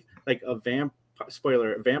believe like a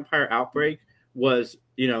vampire outbreak was,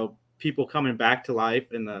 people coming back to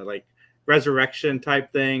life in the like resurrection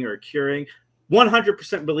type thing or curing.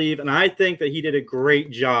 100% believe, and I think that he did a great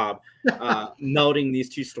job melding these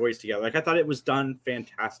two stories together. Like I thought it was done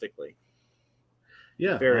fantastically.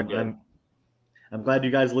 Yeah, Very good. I'm glad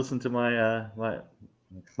you guys listened to my my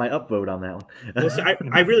upvote on that one. Well, see,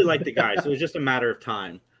 I really like the guy, so it was just a matter of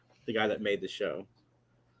time. The guy that made the show.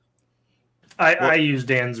 I use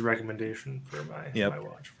Dan's recommendation for my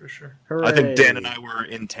watch for sure. I think Dan and I were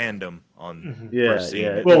in tandem on Yeah, first seeing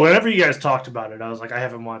yeah. it. Well, whenever you guys talked about it, I was like, I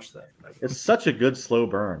haven't watched that. It's such a good slow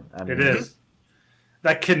burn. I mean, It is.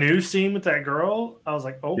 That canoe scene with that girl, I was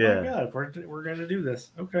like, oh Yeah. my God, we're going to do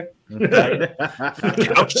this. Okay. That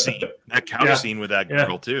couch scene. That couch Yeah. scene with that Yeah.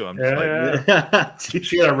 girl too. I'm Yeah, just like,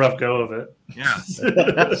 She got a rough go of it. yeah.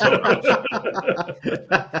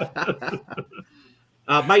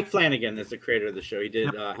 Mike Flanagan is the creator of the show. He did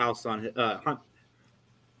House on The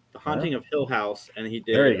Haunting of Hill House, and he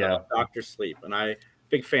There you did go. Doctor Sleep. And I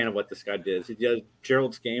big fan of what this guy did. He did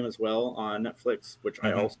Gerald's Game as well on Netflix, which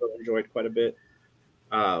I also enjoyed quite a bit.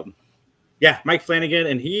 Mike Flanagan,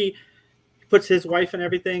 and he puts his wife in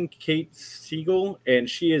everything, Kate Siegel,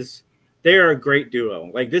 and they are a great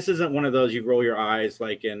duo. Like this isn't one of those you roll your eyes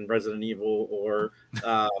like in Resident Evil or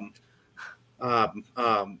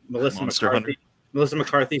Melissa Monster McCarthy. Hunter. Melissa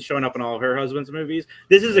McCarthy showing up in all of her husband's movies.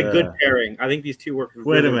 This is a good pairing. I think these two work.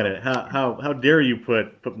 Wait really a minute. How dare you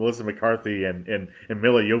put Melissa McCarthy and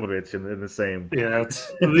Mila Jovovich in the same? Yeah,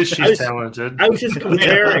 at least she's talented. I was just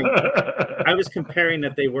comparing. I was comparing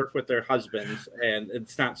that they work with their husbands, and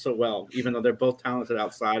it's not so well, even though they're both talented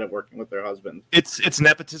outside of working with their husbands. It's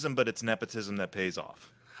nepotism, but it's nepotism that pays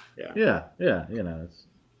off. Yeah. You know,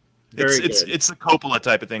 It's the Coppola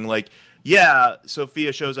type of thing. Like, yeah,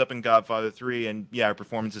 Sophia shows up in Godfather 3, and yeah, her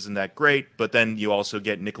performance isn't that great, but then you also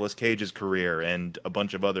get Nicolas Cage's career and a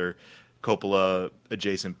bunch of other Coppola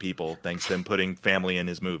adjacent people, thanks to him putting family in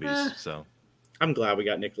his movies. So I'm glad we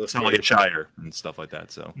got Nicolas Talia Cage. Shire and stuff like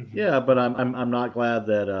that. So yeah, but I'm not glad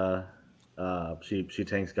that she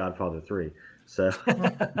tanks Godfather 3. So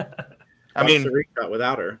I mean,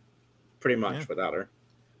 without her, pretty much without her.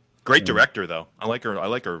 Great director though. I like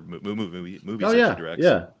her movies oh that she directs.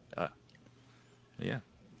 yeah. Yeah.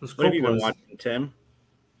 What have you been watching, Tim?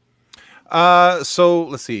 So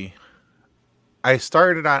let's see. I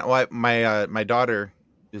started on my daughter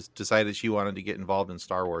just decided she wanted to get involved in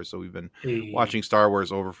Star Wars, so we've been watching Star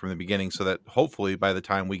Wars over from the beginning, so that hopefully by the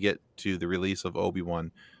time we get to the release of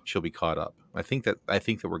Obi-Wan, she'll be caught up. I think that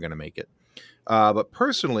we're going to make it. But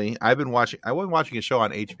personally, I was watching a show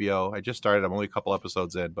on HBO. I just started. I'm only a couple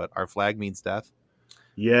episodes in, but Our Flag Means Death.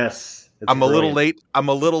 Yes. I'm a little late. I'm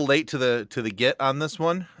a little late to the get on this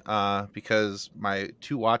one because my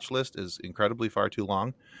to watch list is incredibly far too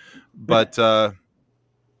long. But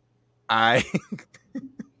I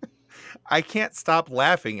I can't stop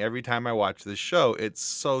laughing every time I watch this show. It's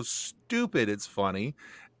so stupid. It's funny,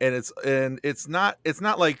 and it's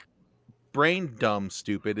not like brain dumb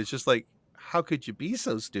stupid. It's just like, how could you be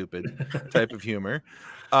so stupid type of humor.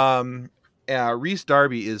 Rhys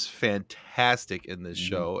Darby is fantastic in this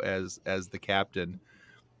show as the captain.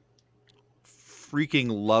 Freaking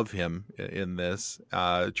love him in this,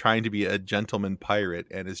 trying to be a gentleman pirate,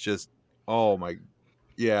 and it's just, oh my,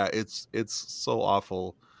 yeah, it's so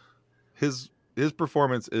awful. His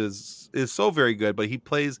performance is so very good, but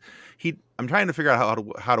I'm trying to figure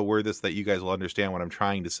out how to word this that you guys will understand what I'm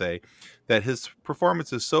trying to say. That his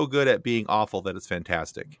performance is so good at being awful that it's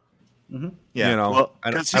fantastic. Mm-hmm. Yeah, you know, well,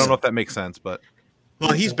 I don't know if that makes sense, but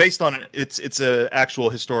he's based on it's a actual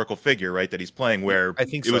historical figure, right? That he's playing. Where I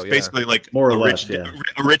think it was basically like more or a less, a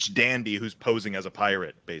rich dandy who's posing as a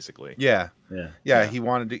pirate, basically. Yeah. Yeah. He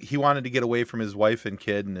wanted to get away from his wife and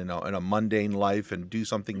kid and in a mundane life and do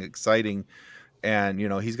something exciting, and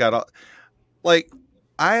he's got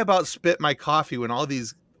I about spit my coffee when all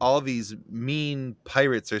these mean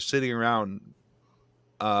pirates are sitting around.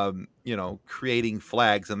 Creating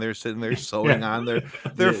flags, and they're sitting there sewing on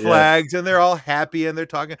their flags, and they're all happy, and they're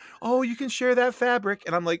talking, oh, you can share that fabric,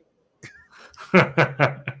 and I'm like, Have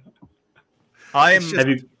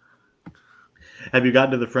you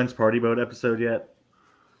gotten to the Friends Party Boat episode yet?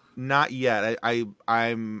 Not yet. I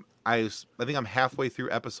think I'm halfway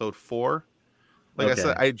through episode 4. Like I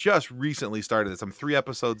said, I just recently started this. I'm 3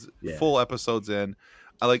 episodes, full episodes in.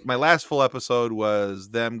 Like my last full episode was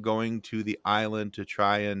them going to the island to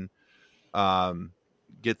try and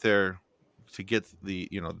get the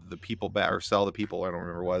people back, or sell the people. I don't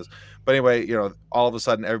remember what it was, but anyway, all of a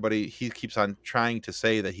sudden he keeps on trying to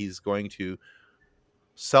say that he's going to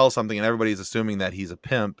sell something, and everybody's assuming that he's a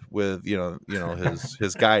pimp with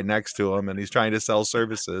his guy next to him, and he's trying to sell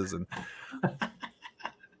services, and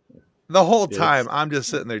the whole time I'm just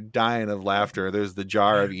sitting there dying of laughter. There's the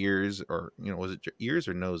jar of ears, or was it ears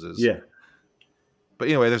or noses? Yeah. But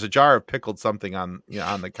anyway, there's a jar of pickled something on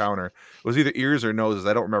the counter. It was either ears or noses.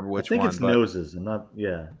 I don't remember which one. I think it's noses, and not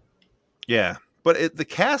Yeah, but the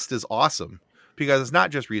cast is awesome because it's not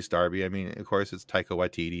just Rhys Darby. I mean, of course, it's Taika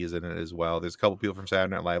Waititi is in it as well. There's a couple people from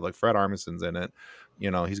Saturday Night Live, like Fred Armisen's in it.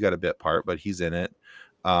 He's got a bit part, but he's in it.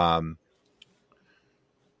 I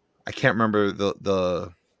can't remember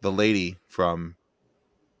the lady from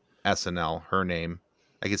SNL, her name.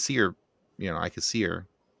 I could see her.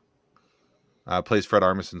 Plays Fred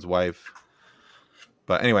Armisen's wife.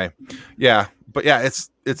 But anyway,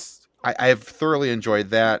 I've thoroughly enjoyed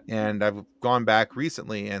that, and I've gone back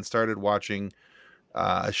recently and started watching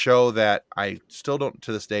a show that I still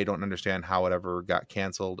to this day don't understand how it ever got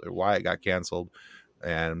canceled or why it got canceled,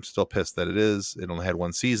 and I'm still pissed that it is. It only had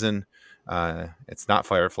 1 season. It's not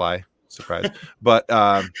Firefly, surprise, but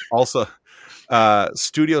also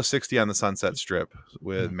Studio 60 on the Sunset Strip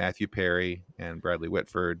with Matthew Perry and Bradley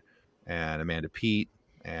Whitford and Amanda Peet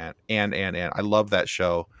and I love that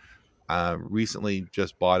show. Recently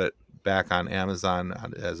just bought it back on Amazon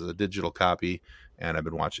as a digital copy, and I've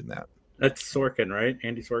been watching that. That's Sorkin, right?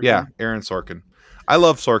 Andy Sorkin? Yeah, Aaron Sorkin. I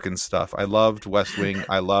love Sorkin's stuff. I loved West Wing.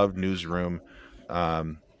 I loved Newsroom.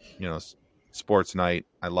 Sports Night.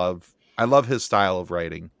 I love his style of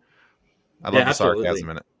writing. I love the sarcasm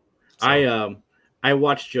in it. So. I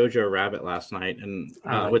watched Jojo Rabbit last night and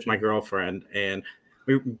with my girlfriend, and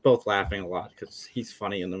we were both laughing a lot because he's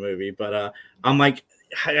funny in the movie. But I'm like,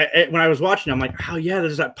 when I was watching, I'm like, oh yeah,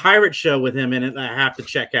 there's that pirate show with him in it that I have to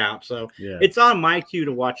check out. So it's on my queue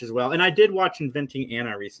to watch as well. And I did watch Inventing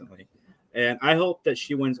Anna recently, and I hope that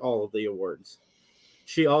she wins all of the awards.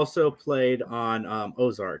 She also played on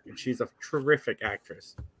Ozark, and she's a terrific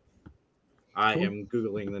actress. I am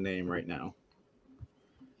Googling the name right now.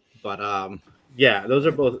 But those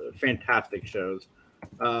are both fantastic shows.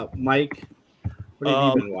 Mike, what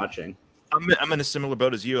have you been watching? I'm in a similar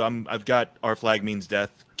boat as you. I've got Our Flag Means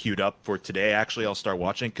Death queued up for today. Actually, I'll start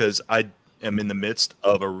watching because I am in the midst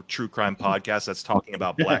of a true crime podcast that's talking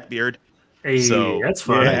about Blackbeard. Hey, so that's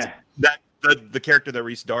fun. Yeah. The character that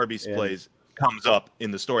Rhys Darby plays comes up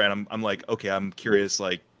in the story, and I'm like, okay, I'm curious,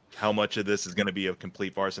 like how much of this is going to be a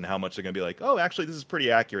complete farce, and how much they're going to be like, oh, actually, this is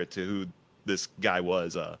pretty accurate to who this guy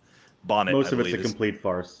was. Bonnet. Most of it's a complete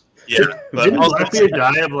farce. Yeah, but didn't Blackbeard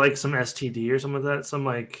die of like some STD or something like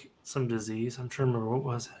that? Some disease. I'm trying to remember what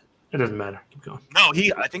was it. It doesn't matter. Keep going. No,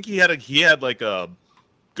 I think he had like a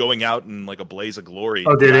going out in like a blaze of glory.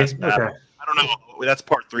 Oh, did he? Okay. I don't know. That's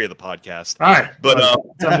part 3 of the podcast. All right, but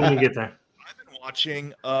tell me when you get there. I've been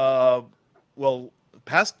watching.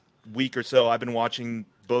 Past week or so, I've been watching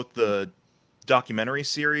both the documentary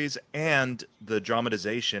series and the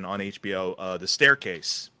dramatization on HBO, The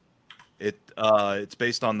Staircase. It's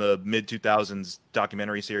based on the mid-2000s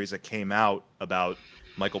documentary series that came out about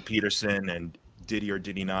Michael Peterson and did he or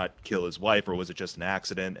did he not kill his wife, or was it just an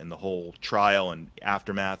accident, and the whole trial and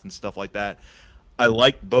aftermath and stuff like that. I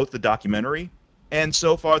like both the documentary, and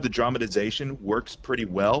so far the dramatization works pretty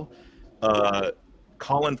well.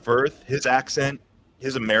 Colin Firth, his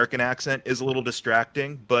American accent is a little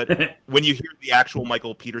distracting, but when you hear the actual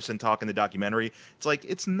Michael Peterson talk in the documentary, it's like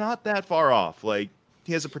it's not that far off. Like,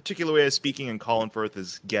 he has a particular way of speaking, and Colin Firth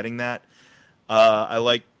is getting that. I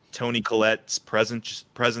like Toni Collette's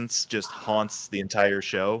presence just haunts the entire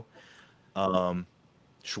show.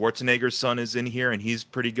 Schwarzenegger's son is in here, and he's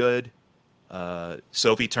pretty good.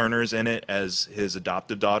 Sophie Turner's in it as his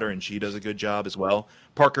adoptive daughter, and she does a good job as well.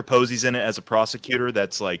 Parker Posey's in it as a prosecutor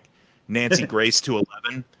that's like Nancy Grace to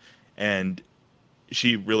 11, and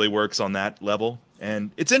she really works on that level. And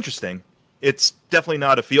it's interesting. It's definitely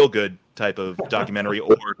not a feel-good type of documentary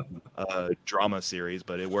or drama series,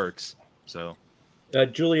 but it works. So,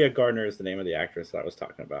 Julia Gardner is the name of the actress that I was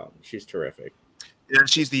talking about. She's terrific. Yeah,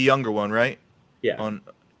 she's the younger one, right? Yeah.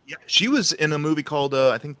 She was in a movie called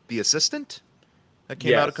I think The Assistant that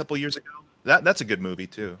came out a couple years ago. That's a good movie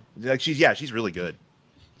too. Like she's really good.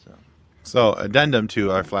 So addendum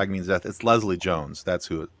to Our Flag Means Death. It's Leslie Jones. That's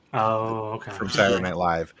who Oh, okay. From Saturday Night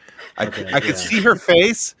Live. I could yeah. see her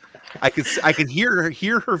face. I could hear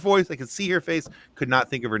her voice. I could see her face. Could not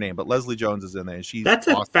think of her name, but Leslie Jones is in there, and she's That's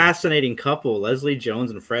a awesome. fascinating couple, Leslie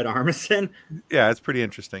Jones and Fred Armisen. Yeah, it's pretty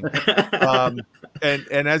interesting.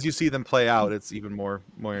 And as you see them play out, it's even more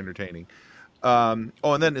entertaining. And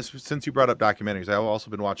then since you brought up documentaries, I've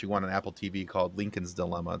also been watching one on Apple TV called Lincoln's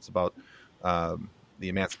Dilemma. It's about the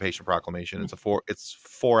Emancipation Proclamation. It's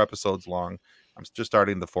 4 episodes long. I'm just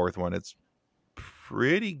starting the 4th one. It's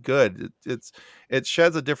pretty good. It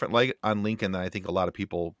sheds a different light on Lincoln that I think a lot of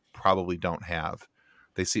people probably don't have.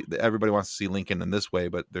 Everybody wants to see Lincoln in this way,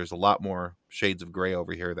 but there's a lot more shades of gray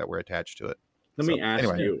over here that were attached to it. Let me ask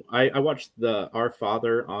you. I watched Our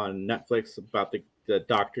Father on Netflix about the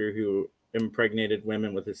doctor who impregnated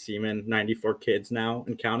women with his semen. 94 kids now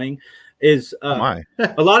and counting. Is a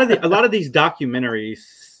lot of these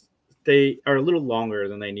documentaries, they are a little longer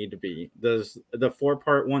than they need to be. Does the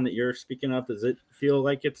 4-part one that you're speaking of, does it feel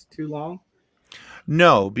like it's too long?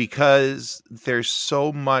 No, because there's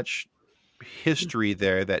so much history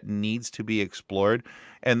there that needs to be explored.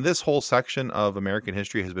 And this whole section of American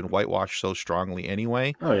history has been whitewashed so strongly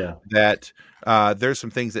anyway. Oh, yeah. That there's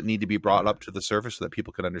some things that need to be brought up to the surface so that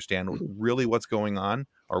people can understand really what's going on,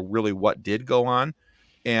 or really what did go on,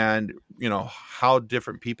 and how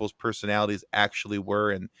different people's personalities actually were,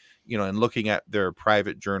 and and looking at their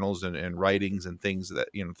private journals and writings and things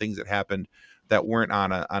that happened that weren't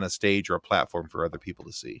on a stage or a platform for other people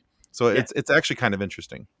to see. So it's actually kind of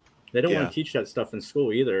interesting. They don't want to teach that stuff in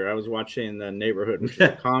school either. I was watching The Neighborhood, which is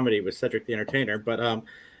a comedy with Cedric the Entertainer, but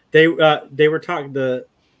they were talking,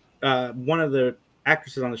 one of the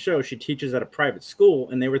actresses on the show, she teaches at a private school,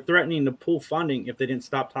 and they were threatening to pull funding if they didn't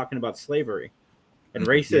stop talking about slavery and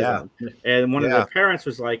racism. Yeah. And one of their parents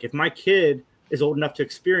was like, if my kid is old enough to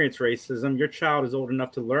experience racism, your child is old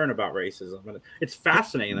enough to learn about racism. And it's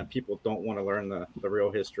fascinating that people don't want to learn the real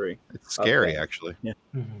history. It's scary, actually. Yeah.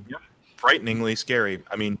 Mm-hmm. Yeah. Frighteningly scary.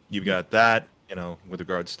 I mean, you've got that, with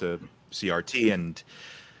regards to CRT, and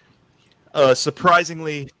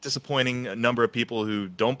surprisingly disappointing a number of people who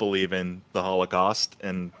don't believe in the Holocaust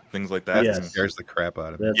and things like that. Yes. It scares the crap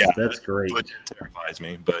out of me. That's great. It terrifies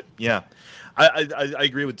me. But yeah, I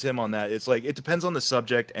agree with Tim on that. It's like, it depends on the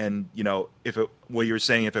subject, and what you're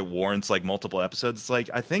saying, if it warrants like multiple episodes, it's like,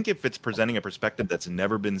 I think if it's presenting a perspective that's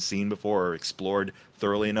never been seen before or explored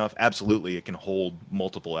thoroughly enough, absolutely it can hold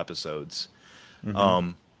multiple episodes.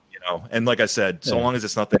 Mm-hmm. And like I said, so long as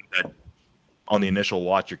it's nothing that on the initial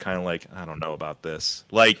watch you're kind of like, I don't know about this,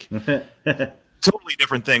 like totally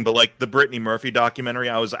different thing. But like the Brittany Murphy documentary,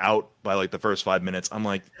 I was out by like the first 5 minutes. I'm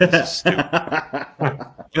like, this is stupid.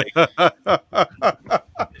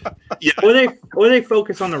 Yeah. Or they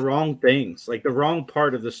focus on the wrong things, like the wrong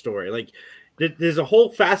part of the story. Like there's a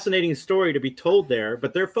whole fascinating story to be told there,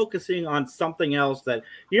 but they're focusing on something else that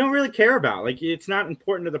you don't really care about. Like it's not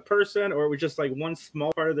important to the person, or it was just like one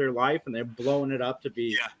small part of their life, and they're blowing it up to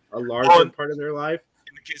be a larger part of their life.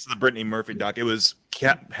 In the case of the Brittany Murphy doc, it was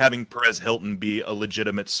having Perez Hilton be a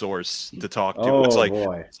legitimate source to talk to. Oh, it's like,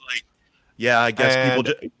 boy. I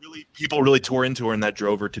guess people really tore into her, and that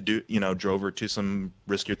drove her to some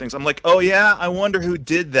riskier things. I'm like, oh yeah, I wonder who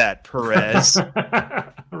did that, Perez.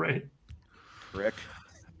 Right. Rick.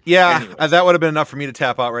 Yeah, anyway. That would have been enough for me to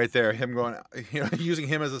tap out right there. Him going, using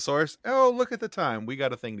him as a source. Oh, look at the time. We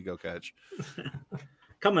got a thing to go catch.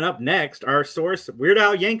 Coming up next, our source, Weird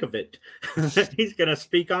Al Yankovic. He's going to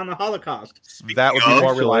speak on the Holocaust. That would be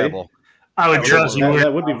more reliable. I would trust you.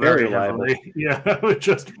 That would be very reliable. Yeah, I would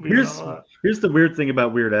trust. Here's the weird thing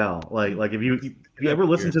about Weird Al. Like if you ever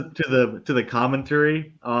listen to the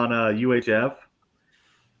commentary on UHF,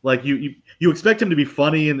 like you expect him to be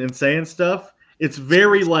funny and saying stuff. It's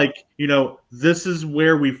very like, this is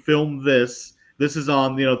where we filmed this. This is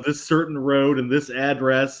on, this certain road and this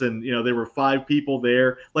address, and there were 5 people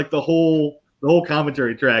there. Like the whole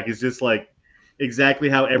commentary track is just like exactly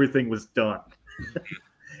how everything was done.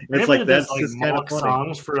 It's like that's just kind of funny.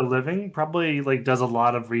 Songs for a living, probably like does a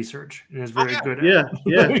lot of research and is very good at it.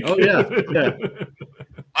 Yeah. Oh yeah.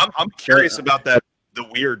 I'm curious about that, the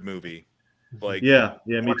Weird movie. Like, me too.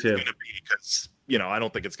 It's gonna be, because I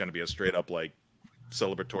don't think it's gonna be a straight up like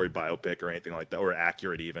celebratory biopic or anything like that, or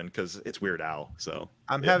accurate even, because it's Weird Al. So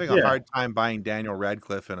I'm having a hard time buying Daniel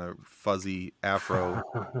Radcliffe in a fuzzy afro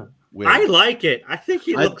wig. I like it. I think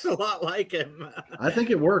he looks a lot like him. I think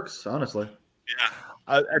it works, honestly.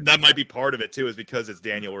 Yeah, and that might be part of it too, is because it's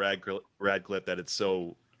Daniel Radcliffe that it's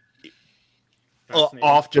so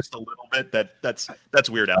off just a little bit. That's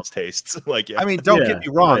Weird Al's tastes. Like, I mean, don't get me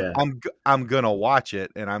wrong. I'm gonna watch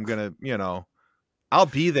it, and I'm gonna, I'll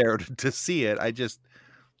be there to see it.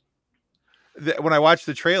 when I watched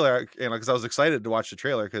the trailer, because I was excited to watch the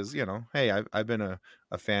trailer, because hey, I've been a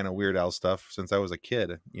fan of Weird Al stuff since I was a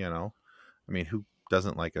kid. I mean, who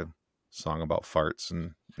doesn't like a song about farts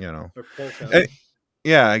and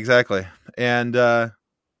yeah, exactly. And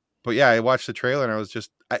but yeah, I watched the trailer and I was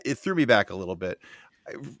just it threw me back a little bit.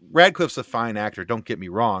 Radcliffe's a fine actor, don't get me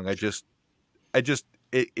wrong. It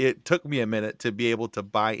took me a minute to be able to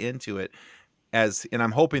buy into it, and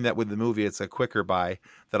I'm hoping that with the movie it's a quicker buy,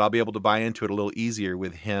 that I'll be able to buy into it a little easier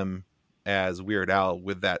with him as Weird Al.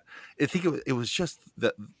 With that, I think it was just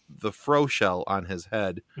the fro shell on his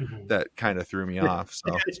head that kind of threw me off.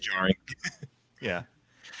 So it's jarring. Yeah.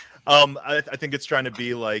 I think it's trying to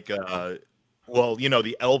be like the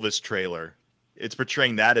Elvis trailer. It's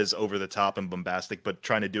portraying that as over the top and bombastic, but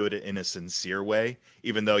trying to do it in a sincere way,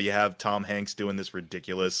 even though you have Tom Hanks doing this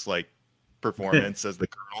ridiculous performance as the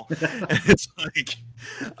Colonel. And it's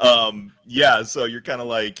so you're kind of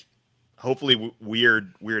like, hopefully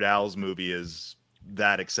Weird Al's movie is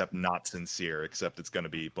that, except not sincere, except it's going to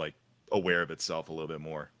be aware of itself a little bit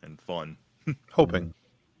more and fun. Hoping.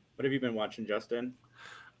 What have you been watching, Justin?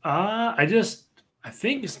 I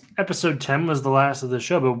think episode 10 was the last of the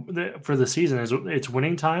show, but for the season, it's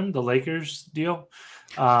Winning Time, the Lakers deal.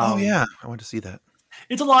 Oh yeah, I want to see that.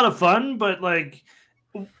 It's a lot of fun, but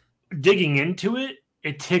digging into it,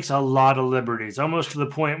 it takes a lot of liberties, almost to the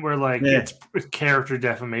point where it's character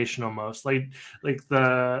defamation almost. I'm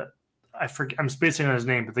spacing on his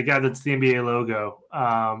name, but the guy that's the NBA logo,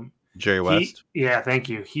 Jerry West. Thank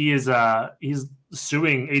you. He is he's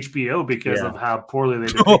suing HBO because of how poorly they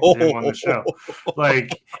depicted him on the show.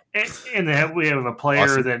 And then we have a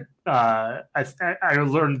player that I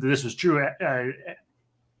learned that this was true.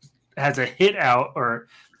 Has a hit out, or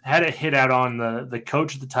had a hit out on the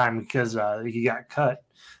coach at the time because he got cut.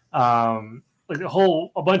 A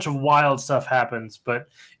bunch of wild stuff happens, but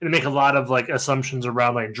it make a lot of assumptions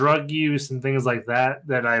around drug use and things like that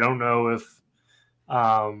I don't know if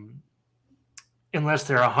unless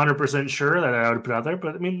they're 100% sure, that I would put out there.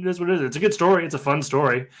 But I mean, it is what it is. It's a good story. It's a fun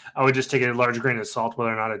story. I would just take a large grain of salt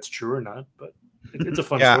whether or not it's true or not. But it's a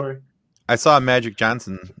fun story. I saw Magic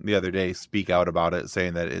Johnson the other day speak out about it,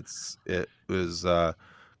 saying that it was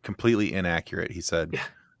completely inaccurate. He said,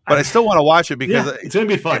 but I still want to watch it because it's going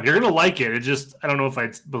to be fun. You're going to like it. It just, I don't know if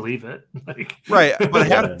I believe it. Right. But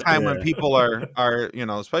half the time when people are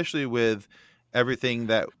especially with everything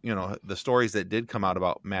that the stories that did come out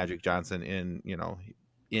about Magic Johnson in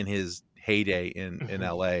his heyday in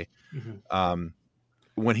LA,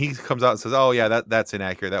 when he comes out and says, "Oh yeah, that's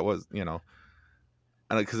inaccurate. That was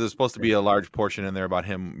because there's supposed to be a large portion in there about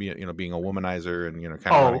him being a womanizer and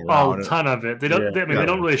kind of a ton of it. They don't. They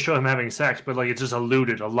don't really show him having sex, but it's just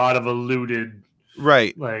alluded. A lot of alluded.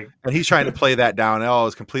 Right. And he's trying to play that down. Oh,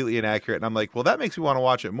 it's completely inaccurate. And I'm like, well, that makes me want to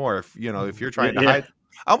watch it more. If if you're trying to hide.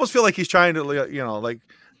 I almost feel like he's trying to,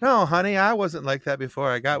 no, honey, I wasn't like that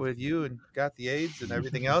before I got with you and got the AIDS and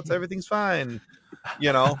everything else. Everything's fine.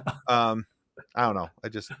 I don't know.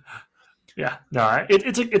 It's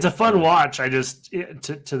a fun watch. I just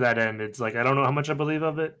to that end, it's I don't know how much I believe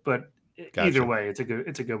of it, but either way, it's a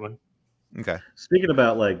good one. Okay. Speaking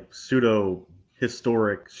about pseudo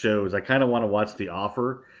historic shows, I kind of want to watch The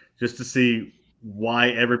Offer just to see why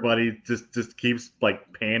everybody just keeps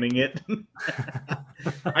panning it.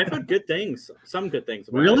 I've heard good things, some good things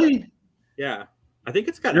about really it. Yeah, I think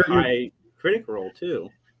it's got a high critic roll too.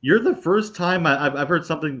 You're the first time I've heard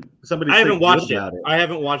somebody. I haven't watched it. I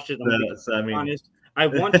haven't watched it. Honest, I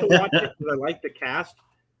want to watch it because I like the cast.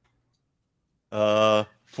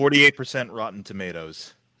 48% Rotten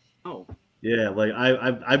Tomatoes. Oh. Yeah,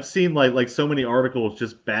 I've seen so many articles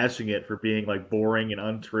just bashing it for being boring and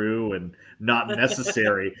untrue and not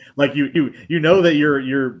necessary. You know that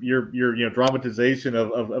your dramatization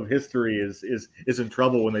of history is in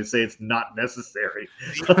trouble when they say it's not necessary.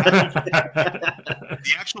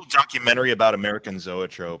 The actual documentary about American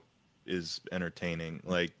Zoetrope is entertaining.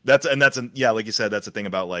 Like you said, that's the thing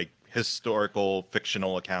about historical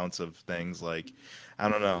fictional accounts of things. I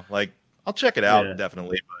don't know. I'll check it out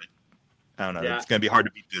definitely, but I don't know. Yeah. It's going to be hard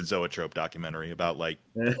to beat the Zoetrope documentary about Francis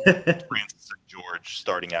and George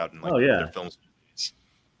starting out in their films.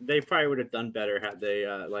 They probably would have done better had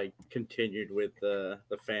they continued with the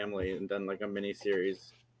family and done a mini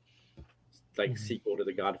series sequel to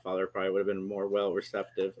The Godfather. Probably would have been more well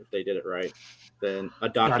receptive if they did it right than a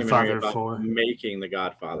documentary about making The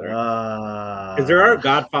Godfather. Because there are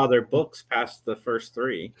Godfather books past the first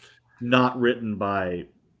three, not written by.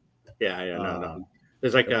 No.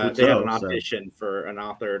 There's they have an audition for an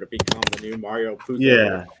author to become the new Mario Puzo.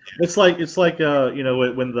 Yeah, it's like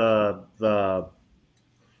when the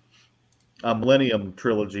Millennium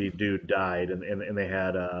Trilogy dude died, and they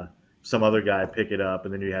had some other guy pick it up,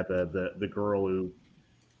 and then you had the girl who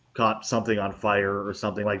caught something on fire or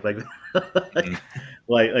something like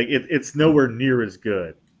it's nowhere near as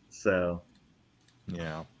good. So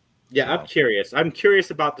Yeah. Yeah, I'm curious. I'm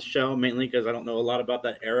curious about the show mainly because I don't know a lot about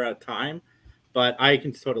that era of time, but I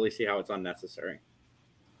can totally see how it's unnecessary.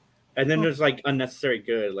 And then there's like unnecessary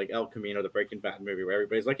good, like El Camino, the Breaking Bad movie, where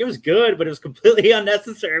everybody's like, it was good, but it was completely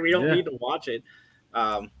unnecessary. We don't need to watch it.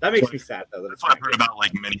 That makes me sad though. That's what I've heard about,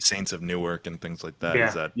 like Many Saints of Newark and things like that. Yeah.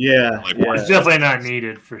 Is that it's definitely not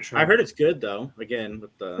needed for sure. I heard it's good though. Again,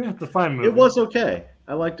 with the fine movie. It was okay.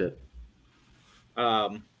 I liked it.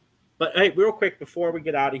 But hey, real quick before we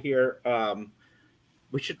get out of here,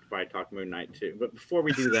 we should probably talk Moon Knight too. But before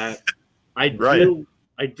we do that, I do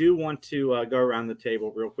want to go around the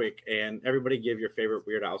table real quick and everybody give your favorite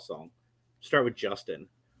Weird Al song. Start with Justin.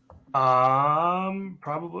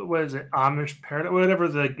 Probably what is it? Amish Paradise, whatever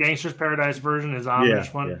the Gangster's Paradise version is.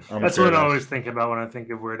 Amish one. Yeah, that's what I always think about when I think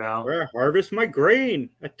of Weird Al. Where I harvest my grain.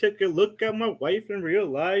 I took a look at my wife and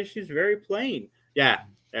realized she's very plain. Yeah,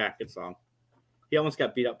 good song. He almost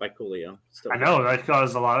got beat up by Coolio. I know that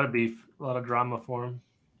caused a lot of beef, a lot of drama for him.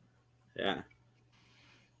 Yeah.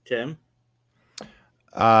 Tim?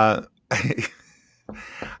 I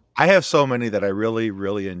have so many that I really,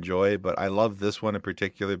 really enjoy, but I love this one in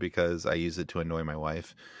particular because I use it to annoy my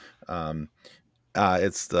wife.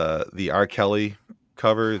 It's the R. Kelly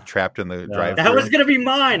cover, Trapped in the Drive-Thru. That was going to be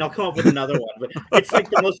mine. I'll come up with another one. But it's like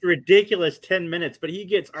the most ridiculous 10 minutes, but he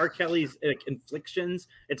gets R. Kelly's inflictions.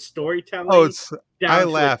 It's storytelling. Oh, I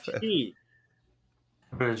laugh.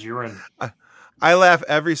 Because you're in. I laugh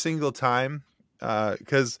every single time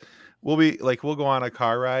because we'll go on a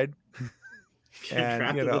car ride. And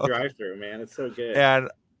Trapped in the Drive-Thru, man, it's so good. And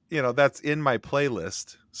that's in my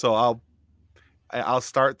playlist, so I'll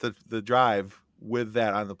start the drive with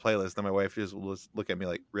that on the playlist, and my wife just will look at me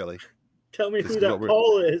like, really? Tell me who that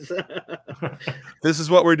Paul is. This is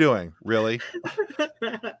what we're doing, really?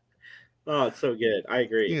 Oh, it's so good. I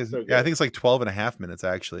agree. Yeah, so good. Yeah, I think it's like 12 and a half minutes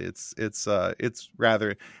actually. It's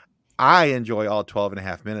rather, I enjoy all 12 and a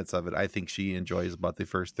half minutes of it. I think she enjoys about the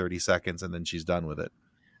first 30 seconds and then she's done with it.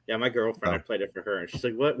 Yeah, my girlfriend, I played it for her, and she's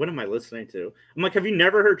like, what am I listening to? I'm like, have you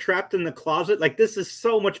never heard Trapped in the Closet? Like, this is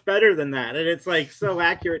so much better than that. And it's like so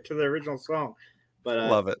accurate to the original song. But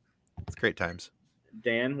love it. It's great times.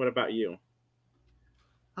 Dan, what about you?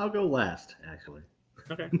 I'll go last, actually.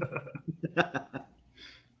 Okay.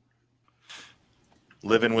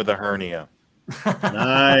 Living with a Hernia.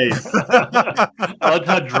 Nice. I like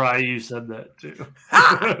how dry you said that too.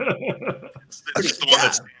 It's the one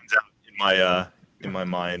that stands out in my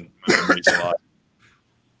mind, my memories a lot.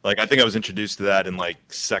 Like, I think I was introduced to that in like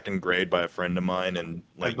second grade by a friend of mine, and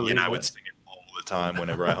like I would sing it all the time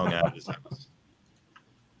whenever I hung out at his house.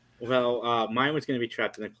 Well, mine was going to be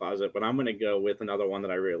Trapped in the Closet, but I'm going to go with another one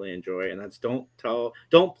that I really enjoy, and that's Don't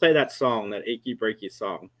Play That Song, that Achy Breaky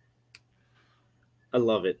song. I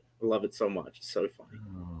love it. I love it so much. It's so funny.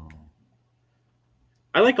 Oh.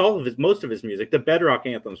 I like most of his music. The Bedrock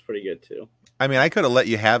Anthem is pretty good too. I mean, I could have let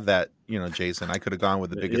you have that, Jason. I could have gone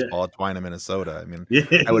with the biggest ball of twine in Minnesota. I mean,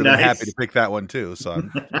 I would have been happy to pick that one too. So,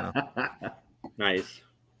 Nice.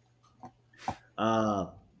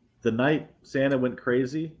 The Night Santa Went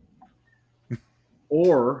Crazy,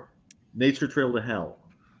 or Nature Trail to Hell.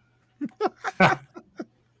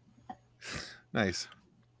 Nice.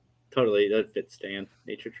 Totally, that fits Stan.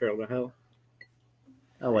 Nature Trail to Hell.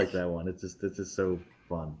 I like that one. It's just so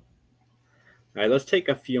fun. All right, let's take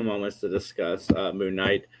a few moments to discuss Moon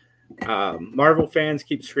Knight. Marvel fans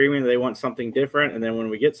keep screaming they want something different, and then when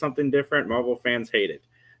we get something different, Marvel fans hate it.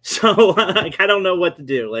 So I don't know what to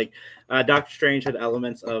do. Like, Doctor Strange had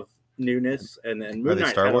elements of newness, and then Moon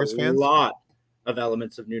Knight had a lot of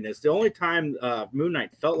elements of newness. The only time Moon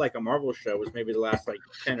Knight felt like a Marvel show was maybe the last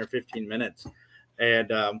 10 or 15 minutes. And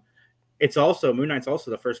Moon Knight's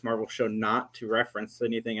also the first Marvel show not to reference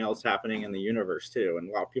anything else happening in the universe too. And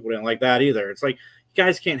a lot of people didn't like that either. It's like, you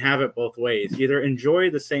guys can't have it both ways. Either enjoy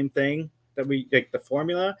the same thing that we like, the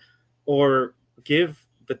formula, or give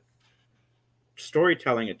the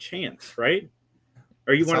storytelling a chance, right?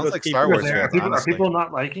 Are you one of those like people? Star Wars are people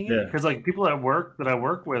not liking it? Because people at work that I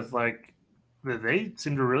work with, they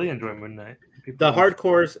seem to really enjoy Moon Knight. The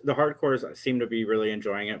hardcores seem to be really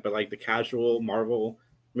enjoying it, but the casual Marvel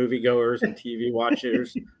moviegoers and TV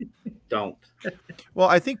watchers don't. Well,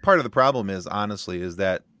 I think part of the problem is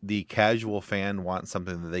that the casual fan wants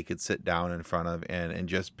something that they could sit down in front of and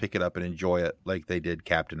just pick it up and enjoy it like they did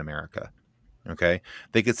Captain America. Okay,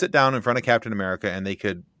 they could sit down in front of Captain America and they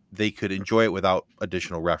could enjoy it without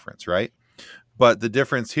additional reference, right? But the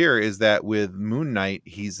difference here is that with Moon Knight,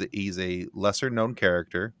 he's a lesser known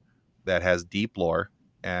character that has deep lore,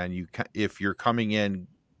 and if you're coming in,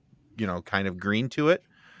 kind of green to it,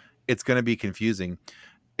 it's going to be confusing.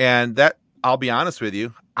 And that, I'll be honest with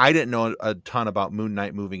you, I didn't know a ton about Moon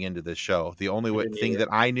Knight moving into this show. The only thing that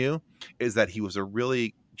I knew is that he was a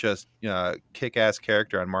really just kick-ass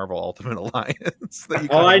character on Marvel Ultimate Alliance.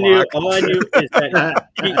 All I knew is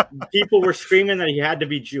that people were screaming that he had to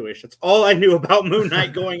be Jewish. That's all I knew about Moon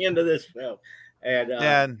Knight going into this show.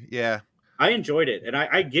 And yeah, I enjoyed it, and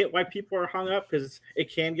I get why people are hung up, because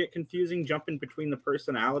it can get confusing jumping between the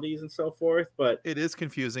personalities and so forth. But it is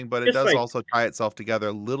confusing, but it does also tie itself together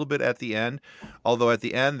a little bit at the end. Although at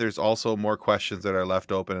the end, there's also more questions that are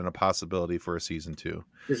left open and a possibility for a season 2,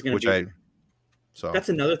 that's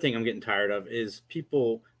another thing I'm getting tired of, is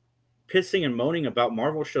people pissing and moaning about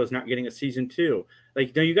Marvel shows not getting a season 2.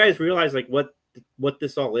 Like, do you guys realize like what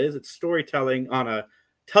this all is? It's storytelling on a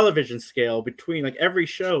television scale between like every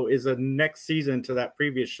show is a next season to that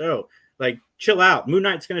previous show. Like, chill out. Moon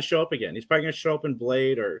Knight's going to show up again. He's probably going to show up in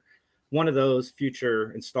Blade or one of those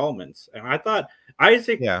future installments. And I thought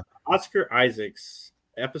Oscar Isaac's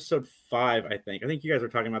episode 5, I think you guys were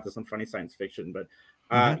talking about this on Funny Science Fiction, but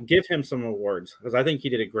give him some awards, because I think he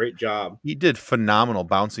did a great job. He did phenomenal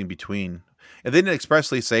bouncing between. And they didn't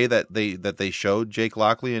expressly say that they showed Jake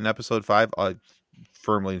Lockley in episode 5. I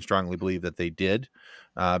firmly and strongly believe that they did,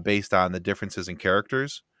 based on the differences in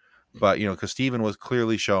characters. But, because Steven was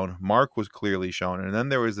clearly shown, Mark was clearly shown, and then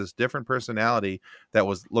there was this different personality that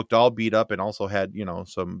looked all beat up and also had,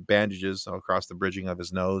 some bandages across the bridging of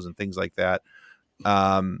his nose and things like that,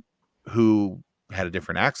 who had a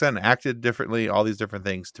different accent, acted differently, all these different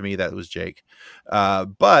things. To me, that was Jake.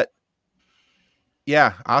 But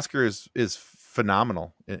yeah, Oscar is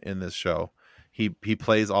phenomenal in this show. He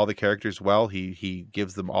plays all the characters well. He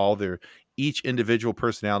gives them all each individual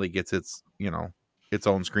personality gets its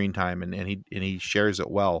own screen time, and he shares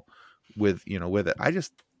it well with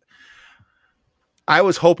it. I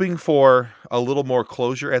was hoping for a little more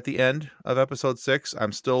closure at the end of episode 6.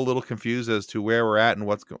 I'm still a little confused as to where we're at and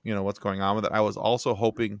what's going on with it. I was also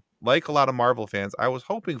hoping, like a lot of Marvel fans, I was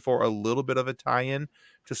hoping for a little bit of a tie-in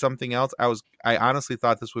to something else. I honestly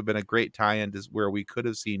thought this would have been a great tie-in to where we could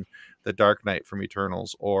have seen the Dark Knight from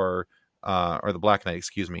Eternals or the Black Knight,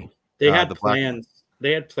 excuse me. They had plans.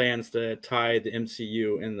 They had plans to tie the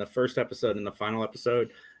MCU in the first episode and the final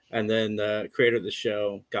episode, and then the creator of the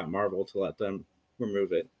show got Marvel to let them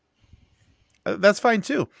remove it. That's fine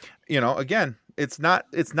too. Again, it's not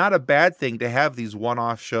a bad thing to have these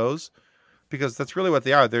one-off shows, because that's really what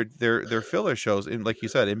they are. They're filler shows, in, like you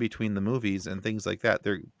said, in between the movies and things like that.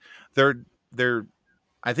 They're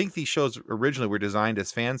I think these shows originally were designed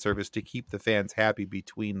as fan service to keep the fans happy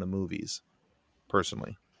between the movies,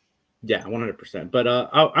 personally. Yeah, 100%. But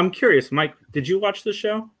I'm curious, Mike, did you watch the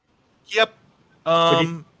show? Yep.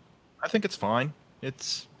 I think it's fine.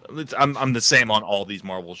 I'm the same on all these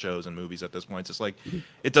Marvel shows and movies at this point. It's just like,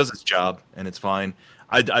 it does its job and it's fine.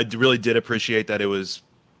 I really did appreciate that it was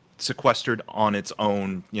sequestered on its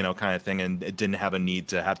own, kind of thing, and it didn't have a need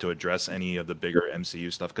to have to address any of the bigger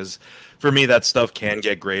MCU stuff. Because for me, that stuff can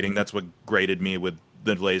get grating. That's what grated me with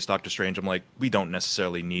the latest Doctor Strange. I'm like, we don't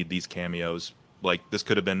necessarily need these cameos. Like, this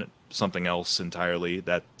could have been something else entirely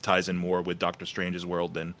that ties in more with Doctor Strange's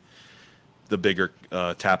world than the bigger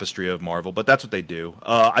tapestry of Marvel. But that's what they do.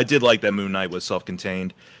 I did like that Moon Knight was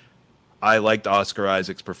self-contained. I liked Oscar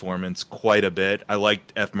Isaac's performance quite a bit. I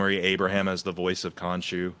liked F. Murray Abraham as the voice of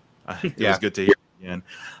Khonshu. It was good to hear again.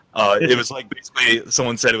 It was like, basically,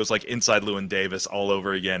 someone said it was like Inside Llewyn Davis all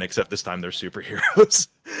over again, except this time they're superheroes.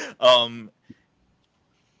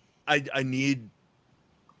 I need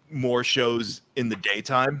more shows in the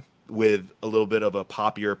daytime with a little bit of a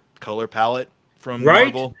poppier color palette from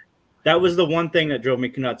Marvel. That was the one thing that drove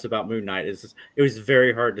me nuts about Moon Knight, is it was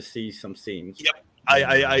very hard to see some scenes. Yep.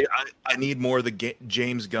 I need more of the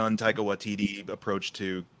James Gunn, Taika Waititi approach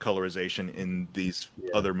to colorization in these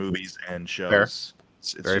other movies and shows. Fair.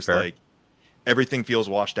 It's very just fair. Like, everything feels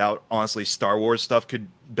washed out. Honestly, Star Wars stuff could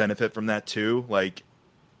benefit from that too. Like,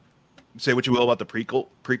 say what you will about the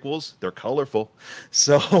prequels, they're colorful.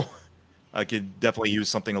 So I could definitely use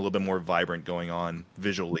something a little bit more vibrant going on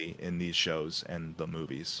visually in these shows and the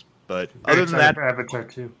movies. But other than that, for Avatar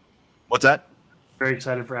 2. What's that? Very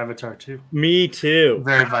excited for Avatar 2. Me too.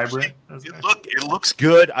 Very vibrant. It looks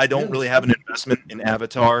good. I don't really have an investment in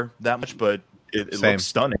Avatar that much, but it looks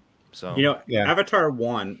stunning. So Avatar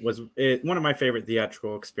 1 was one of my favorite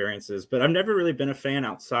theatrical experiences, but I've never really been a fan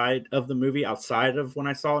outside of the movie, outside of when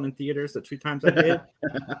I saw it in theaters the 2 times I did.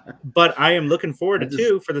 But I am looking forward to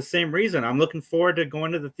 2 for the same reason. I'm looking forward to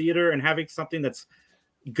going to the theater and having something that's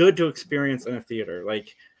good to experience in a theater.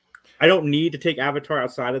 Like, I don't need to take Avatar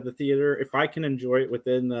outside of the theater. If I can enjoy it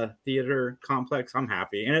within the theater complex, I'm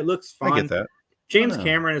happy. And it looks fun. I get that. James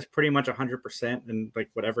Cameron is pretty much 100% in like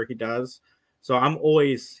whatever he does. So I'm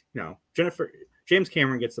always, James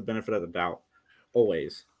Cameron gets the benefit of the doubt,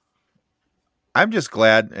 always. I'm just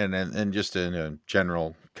glad, and just in a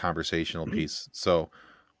general conversational piece. So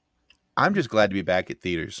I'm just glad to be back at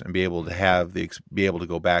theaters and be able to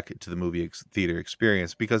go back to the movie theater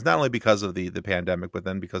experience, because not only because of the pandemic, but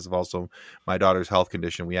then because of also my daughter's health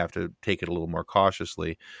condition, we have to take it a little more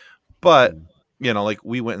cautiously. But like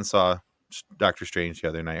we went and saw Doctor Strange the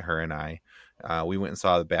other night, her and I. We went and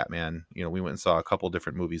saw the Batman. We went and saw a couple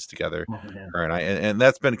different movies together, her and I, and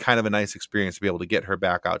that's been kind of a nice experience to be able to get her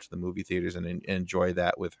back out to the movie theaters and enjoy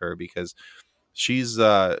that with her, because she's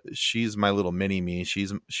my little mini me.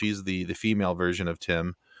 She's the female version of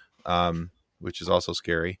Tim, which is also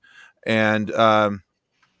scary, and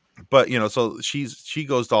but so she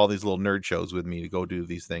goes to all these little nerd shows with me to go do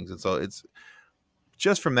these things, and so it's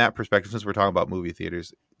just from that perspective, since we're talking about movie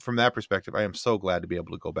theaters, from that perspective, I am so glad to be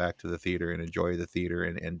able to go back to the theater and enjoy the theater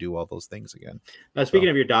and do all those things again. Speaking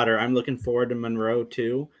of your daughter, I'm looking forward to Monroe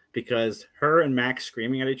too, because her and Max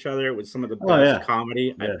screaming at each other was some of the best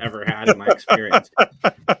comedy I've ever had in my experience.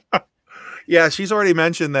 Yeah, she's already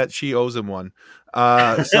mentioned that she owes him one.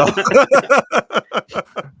 So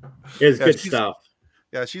it's good stuff.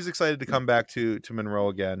 Yeah, she's excited to come back to Monroe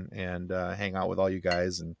again and hang out with all you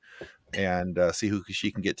guys and see who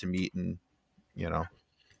she can get to meet, and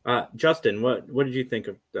Justin, what did you think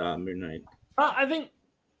of Moon Knight? I think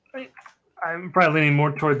I'm probably leaning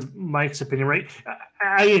more towards Mike's opinion, right?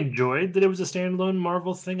 I enjoyed that it was a standalone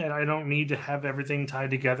Marvel thing. I don't need to have everything tied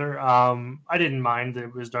together. I didn't mind that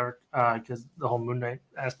it was dark because the whole Moon Knight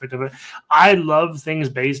aspect of it. I love things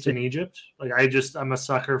based in Egypt. Like I'm a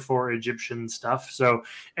sucker for Egyptian stuff. So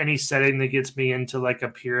any setting that gets me into like a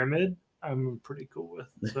pyramid, I'm pretty cool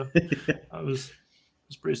with. So I was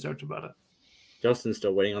pretty stoked about it. Justin's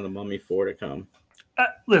still waiting on the Mummy 4 to come.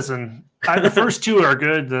 Listen, the first 2 are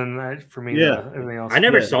good. Then for me, everything else. I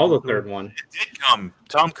never saw the third one. It did come.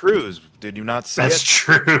 Tom Cruise. Did you not see That's it?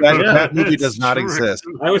 True. That movie does not exist.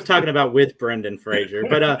 I was talking about with Brendan Fraser.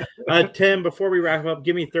 But Tim, before we wrap up,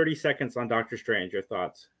 give me 30 seconds on Doctor Strange. Your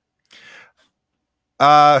thoughts?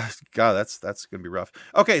 God, that's gonna be rough.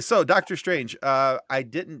 Okay, so Doctor Strange. I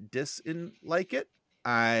didn't dislike it.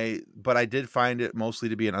 But I did find it mostly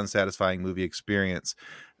to be an unsatisfying movie experience.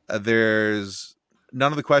 There's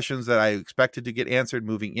none of the questions that I expected to get answered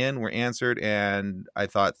moving in were answered, and I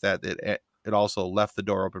thought that it also left the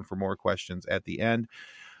door open for more questions at the end.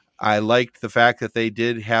 I liked the fact that they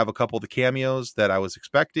did have a couple of the cameos that I was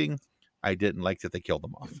expecting. I didn't like that they killed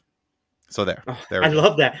them off. So there I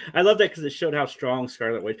love that. I love that because it showed how strong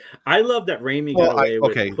Scarlet Witch. I love that Raimi got away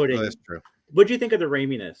with putting. That's true. What do you think of the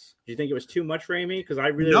Raiminess? Do you think it was too much Raimi? Because I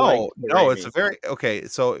really no. Raimi. It's a very okay.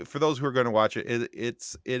 So for those who are going to watch it,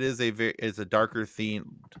 it's a darker themed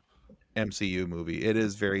MCU movie. It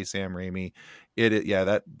is very Sam Raimi.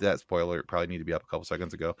 That spoiler probably need to be up a couple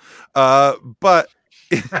seconds ago. But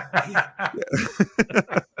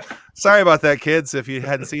sorry about that, kids. If you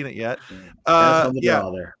hadn't seen it yet, Well,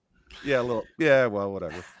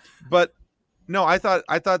 whatever. But. No, I thought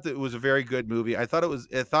that it was a very good movie. I thought it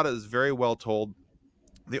was very well told.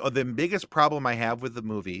 The biggest problem I have with the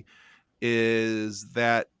movie is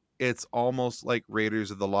that it's almost like Raiders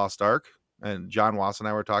of the Lost Ark. And John Wass and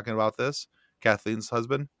I were talking about this, Kathleen's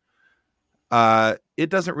husband. It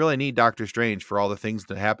doesn't really need Doctor Strange for all the things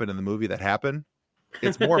that happen in the movie that happen.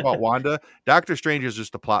 It's more about Wanda. Doctor Strange is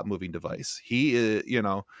just a plot moving device. He is,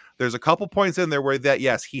 there's a couple points in there where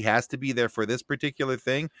yes, he has to be there for this particular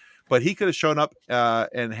thing, but he could have shown up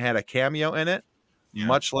and had a cameo in it,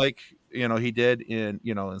 much like he did in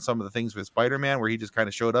in some of the things with Spider-Man, where he just kind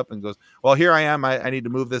of showed up and goes, "Well, here I am. I need to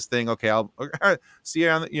move this thing. Okay, I'll see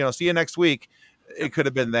you see you next week." It could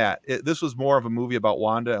have been that. This was more of a movie about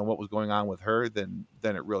Wanda and what was going on with her than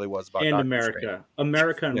it really was about and Dr. America. Strange.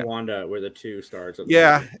 America and Wanda were the 2 stars of the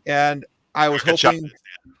movie. And I was hoping.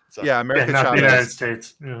 America not Chavez. The United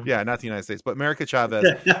States. Yeah, not the United States, but America Chavez,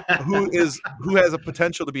 who has a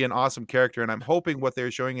potential to be an awesome character. And I'm hoping what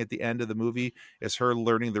they're showing at the end of the movie is her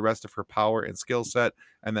learning the rest of her power and skill set,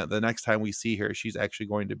 and that the next time we see her, she's actually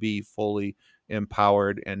going to be fully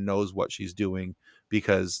empowered and knows what she's doing,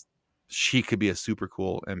 because she could be a super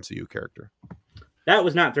cool MCU character. That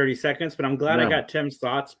was not 30 seconds, but I'm glad I No. got Tim's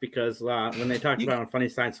thoughts because when they talked about it on Funny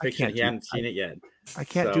Science Fiction, he hadn't seen it yet. I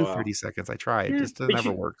can't do 30 seconds. I tried. Yeah, It just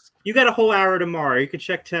never works. You got a whole hour tomorrow. You can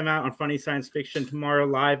check Tim out on Funny Science Fiction tomorrow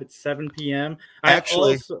live at 7 p.m.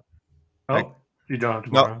 Actually, you don't have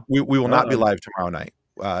tomorrow. No, we will not be live tomorrow night.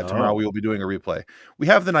 Tomorrow we will be doing a replay. We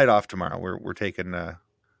have the night off tomorrow. We're taking a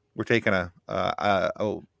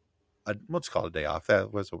let's call it a day off.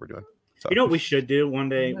 That's what we're doing. So. You know what we should do one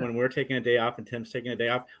day when we're taking a day off and Tim's taking a day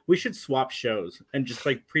off? We should swap shows and just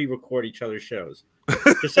like pre-record each other's shows.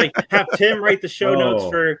 Just like have Tim write the show notes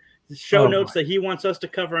for the show notes that he wants us to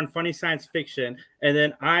cover on Funny Science Fiction, and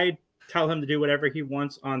then I tell him to do whatever he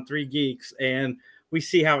wants on Three Geeks, and we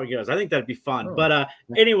see how it goes. I think that'd be fun. But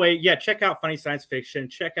anyway, yeah, check out Funny Science Fiction.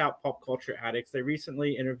 Check out Pop Culture Addicts. They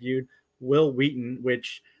recently interviewed Will Wheaton,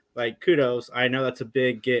 which, like, kudos. I know that's a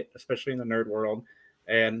big get, especially in the nerd world.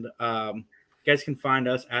 And you guys can find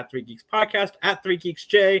us at 3 Geeks Podcast, at 3 Geeks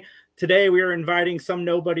J. Today we are inviting some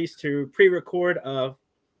nobodies to pre-record of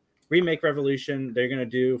Remake Revolution. They're going to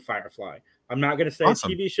do Firefly. I'm not going to say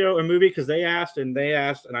TV show or movie because they asked, and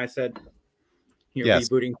I said, you're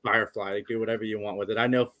rebooting Firefly. Like, do whatever you want with it. I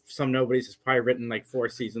know some nobodies has probably written like 4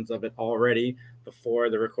 seasons of it already before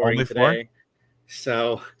the recording today.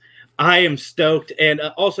 So I am stoked. And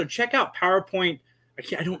also check out PowerPoint.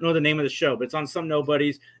 I don't know the name of the show, but it's on Some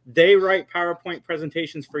Nobodies. They write PowerPoint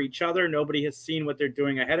presentations for each other. Nobody has seen what they're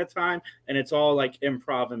doing ahead of time, and it's all like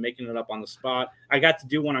improv and making it up on the spot. I got to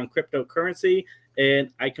do one on cryptocurrency, and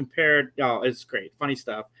I compared. Oh, it's great, funny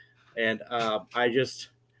stuff. And I just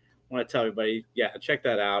want to tell everybody, check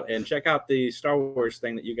that out, and check out the Star Wars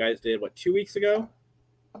thing that you guys did. 2 weeks ago?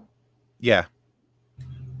 Yeah.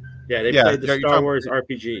 Yeah, they played the Star Wars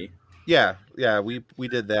RPG. Yeah, we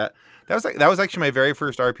did that. That was actually my very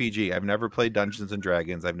first RPG. I've never played Dungeons and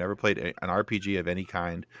Dragons. I've never played an RPG of any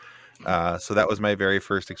kind. So that was my very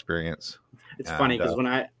first experience. It's funny because when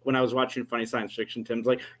I was watching Funny Science Fiction, Tim's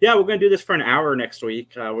like, "Yeah, we're going to do this for an hour next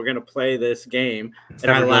week. We're going to play this game,"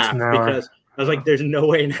 and I laughed because I was like, "There's no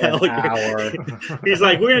way in hell." He's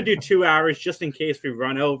like, "We're going to do 2 hours just in case we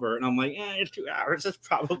run over," and I'm like, "It's 2 hours. It's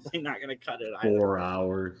probably not going to cut it either." 4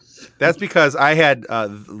 hours. That's because I had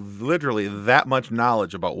literally that much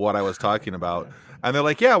knowledge about what I was talking about, and they're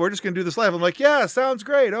like, "Yeah, we're just going to do this live." I'm like, "Yeah, sounds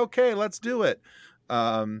great. Okay, let's do it."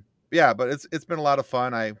 But it's been a lot of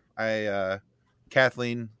fun. I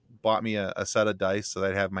Kathleen bought me a set of dice so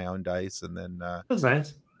that I'd have my own dice, and then that was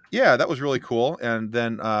nice. Yeah, that was really cool. And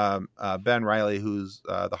then Ben Riley, who's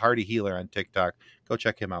the Hardy Healer on TikTok, go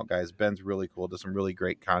check him out, guys. Ben's really cool. Does some really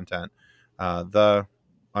great content. The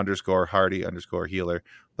 _Hardy_Healer,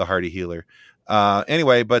 the Hardy Healer.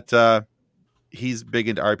 Anyway, but he's big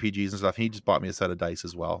into RPGs and stuff. He just bought me a set of dice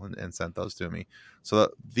as well and sent those to me. So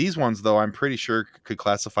these ones, though, I'm pretty sure could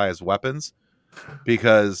classify as weapons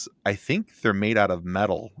because I think they're made out of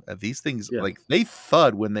metal. These things, like, they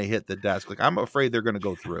thud when they hit the desk. Like, I'm afraid they're going to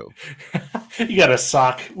go through. You got a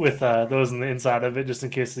sock with those on the inside of it just in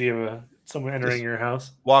case you have someone entering your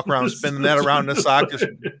house. Walk around spinning that around in a sock, just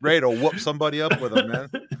ready to whoop somebody up with them, man.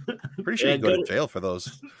 Pretty sure you go to jail for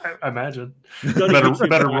those. I imagine.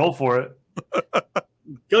 Better roll for it.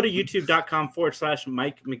 Go to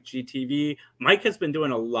youtube.com/Mike McGTV. Mike has been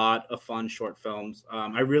doing a lot of fun short films.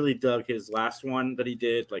 I really dug his last one that he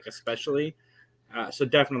did, like, especially. So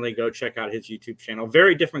definitely go check out his YouTube channel.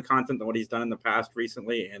 Very different content than what he's done in the past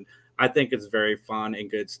recently. And I think it's very fun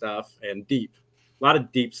and good stuff and deep. A lot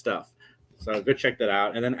of deep stuff. So go check that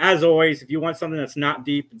out. And then, as always, if you want something that's not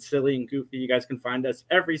deep and silly and goofy, you guys can find us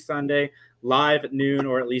every Sunday live at noon,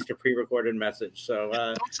 or at least a pre-recorded message. So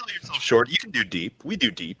don't sell yourself short. You can do deep. We do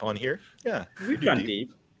deep on here. Yeah, we've done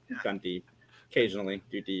deep. We've done deep. Occasionally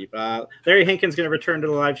do deep. Larry Hankin's going to return to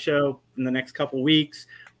the live show in the next couple weeks.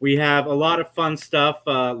 We have a lot of fun stuff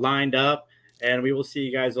lined up, and we will see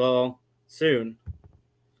you guys all soon.